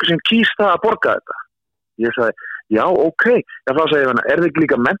fólk sem kýst það að borga þetta. Ég sagði, já, ok. Já, þá sagði ég hann, það ekki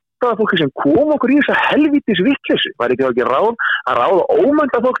líka mennta fólk sem kom okkur í þessa helvítis vitleysu? Var ekki ráð að ráða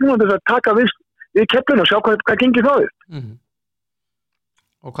ómennta fólk nú til þess að taka við keflinu og sjá hvað gengið það upp?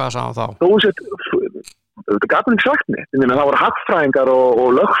 Og hvað sagði hann þá? Þetta gat hann ekki sagt neitt. Það voru hagfræðingar og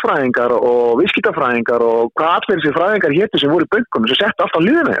lögfræðingar og viðskiptafræðingar og hvað allir þessi fræðingar hétu sem voru í bönkunum sem settu alltaf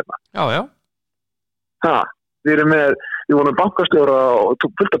liðina hérna. Já. Við vorum bankastjóra og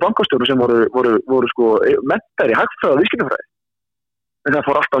fullt af bankastjóra sem voru sko menntari í hagfræði og viðskiptafræði. En það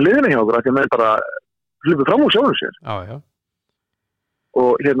fór alltaf liðina hjá okkur að því að menn bara hlupu fram úr sjálfum sér. Já.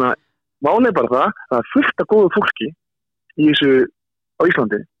 Og málið bara það er fullt af góðu fólki í þessu á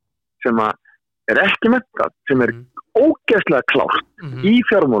Íslandi sem er ekki menntað, sem er ógeðslega klárt í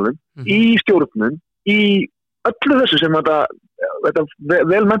fjármálum, í stjórnum, í öllu þessu sem þetta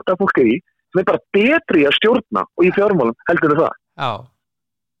vel menntað fólk í, sem er bara betri að stjórna og í fjármálum heldur það. Já.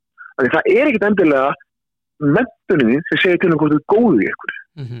 Þannig það er ekkert endilega menntuninni sem segir til hvort þú er góður í ykkur.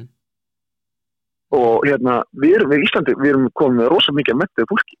 Og við í Íslandi, við erum komið með rosa mikið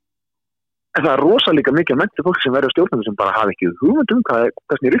menntað fólki. En það er rosa líka mikið menntað fólk sem verður stjórnum sem bara hafa ekki hugmynd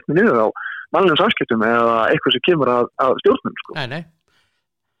hvað snýr upp með niður á mannlegum samskiptum eða eitthvað sem kemur að stjórnum sko. Nei.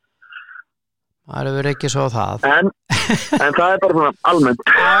 Það er ekki svo það. En það er bara svona almennt.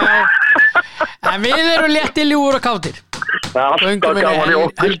 En við erum léttiljúgur og kátir. Það er alltaf gaman í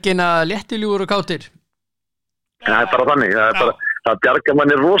okkur. Helgina léttiljúgur og kátir. Það er bara þannig. Það bjargar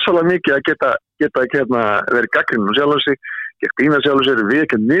manni rosalega mikið að geta verið gagnrýninn og sjálfur sig, geta grína sjálfur sér við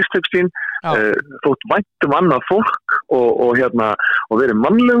ekki mistök sín, þótt væntum annað fólk og verið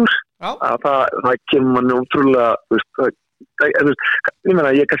mannlegur. Það kemur manni ótrúlega, ég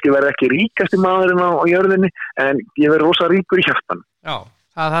meina ég kannski verði ekki ríkasti maðurinn á jörðinni en ég verði rosa ríkur í hjartan. Já,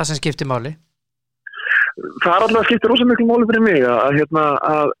 það er það sem skiptir máli. Það er alltaf skiptir rosa miklu máli fyrir mig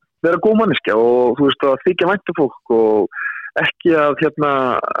að vera góð manneskja og að þykja væntu fólk og ekki að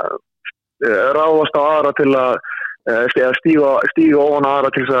ráðast á aðra til að stíga ofan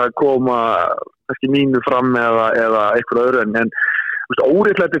aðra til að koma kannski mínu fram eða eitthvað öðru en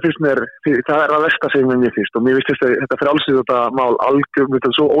óréttlæti finnst mér, það er að versta sem mér finnst og mér finnst þetta frjálsið þetta mál algjörn, þetta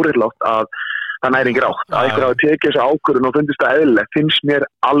er svo óréttlátt að það næri ekki rátt, að einhver hafi tekið þessu ákvörðun og fundist það eðlilegt, finnst mér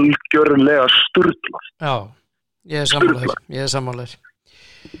algjörlega sturlað. Já, ég er sammálaður.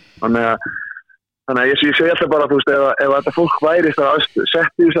 Þannig að ég segi alltaf bara, ef þetta fólk væri það aðstöð,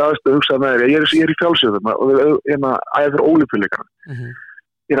 setti þessu aðstöð, hugsaði með þér, ég er í frjálsíðum og æði fyrir ólífyrirleikana.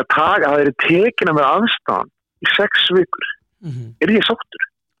 Ég er að taka, það er tekina með aðstæðan í 6 vikur. Er ég sáttur?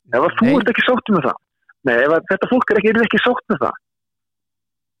 Ef þú ert ekki sáttur með það, ef þetta fólk er ekki sátt með það,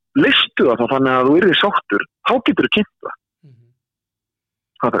 listu það þannig að þú er sáttur, þá getur þú kynnt það.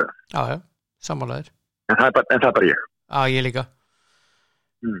 Hvað það er? Já, sammálaður. En það er bara ég. Já, ég líka.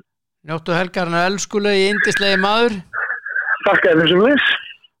 Njóttu helgarna elskulegi, yndislegi maður. Takk að þessum leys.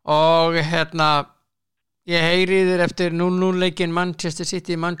 Og ég heyri þér eftir 0-0 leikinn Manchester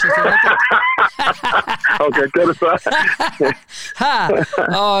City, Manchester United. Ok, gerðu það. Það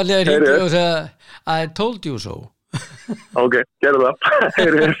hringdi og sagði I told you so. Ok, gerðu það.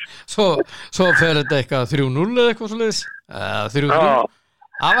 Svo fer þetta eitthvað 3-0 eða eitthvað svoleiðis 3-3.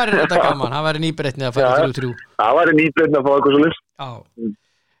 Það væri þetta gaman, það væri nýbreytni að fara 3-3. Það væri nýbreytni að fá eitthvað svoleiðis. Já.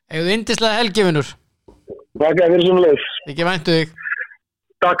 Eða yndislega helgivinur. Takk að þér sem leys. Ekki væntu þig.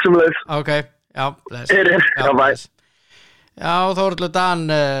 Takk sem leys. Ok, já, bless. Já, bæ. Já, Þórhallur Dan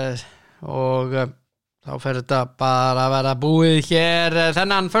og þá fer þetta bara að vera búið hér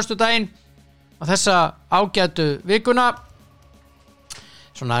þennan föstudaginn og þessa ágætu vikuna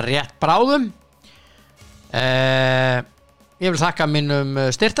svona rétt bráðum. Ég vil þakka mínum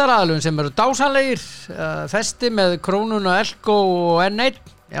styrktaraðalum sem eru dásanlegir, Festi með Krónuna, Elko og N1.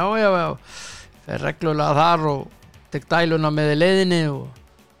 Já, fer reglulega þar og tek dæluna með í leiðinni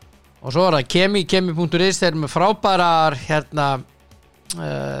og svo er það kemi.is, þeir eru með frábærar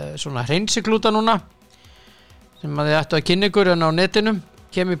svona hreinsiklúta núna sem að þið ættu að kynna ykkur á netinu,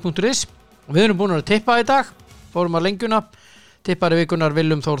 kemi.is og við erum búin að tippa í dag, fórum að lengjuna, tippari vikunar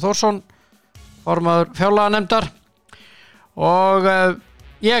Willum Þór Þórsson, formaður fjárlaganefndar og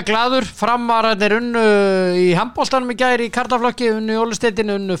Ég glaður, Framararnir unnu í handboltanum í gær í karlaflokki, unnu í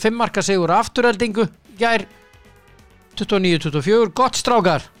Ólisteitinu, unnu 5 marka sigur afturheldingu í gær 29-24, gott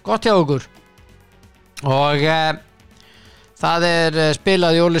strákar, gott hjá okkur og það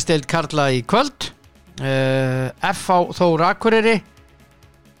spilað í Ólisteild karla í kvöld FH Þór Akureyri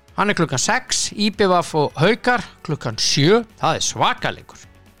hann klukkan 6, IBVF og Haukar klukkan 7, það svakaleikur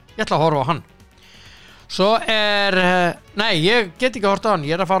ég ætla að horfa á hann svo nei, ég get ekki hort á hann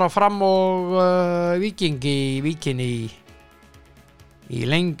ég að fara fram og Víking í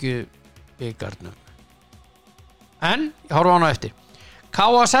lengju byggarnum en ég horfa á hann á eftir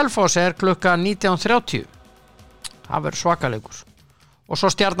K.A. Selfoss klukkan 19:30 það verður svakaleikur og svo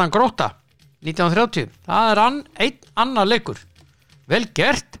Stjarnan Grótta 19:30 það einn annar leikur vel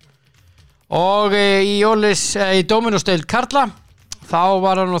gert og í Dóminósdeild karla þá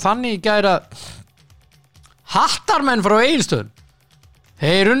var hann nú þannig í gær að Hattarmenn frá Egilsstöðum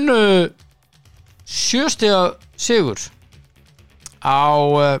þeir unnu 7 stiga sigur á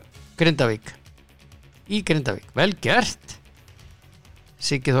Grindavík í Grindavík, vel gert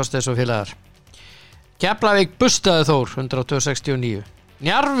Siggi Þorsteins og félagar Keflavík bustaði Þór 169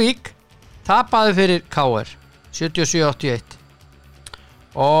 Njarðvík tapaði fyrir KR 77-81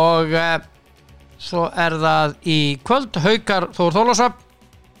 og svo það í kvöld Haukar Þór Þorlákshöfn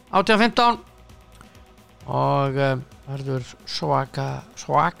 18-15 og verður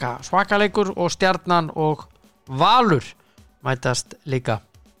svaka leikur og Stjarnan og Valur mætast líka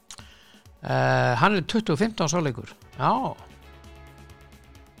hann 2015 svo leikur já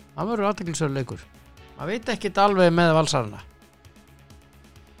það verður athyglisverður leikur maður veit ekki alveg með valsarana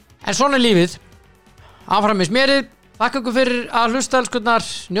en svona lífið áfram í smérið þakka ykkur fyrir að hlusta elskurnar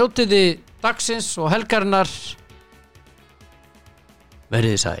njótiði dagsins og helgarinnar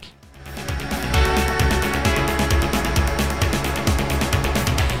verið sæl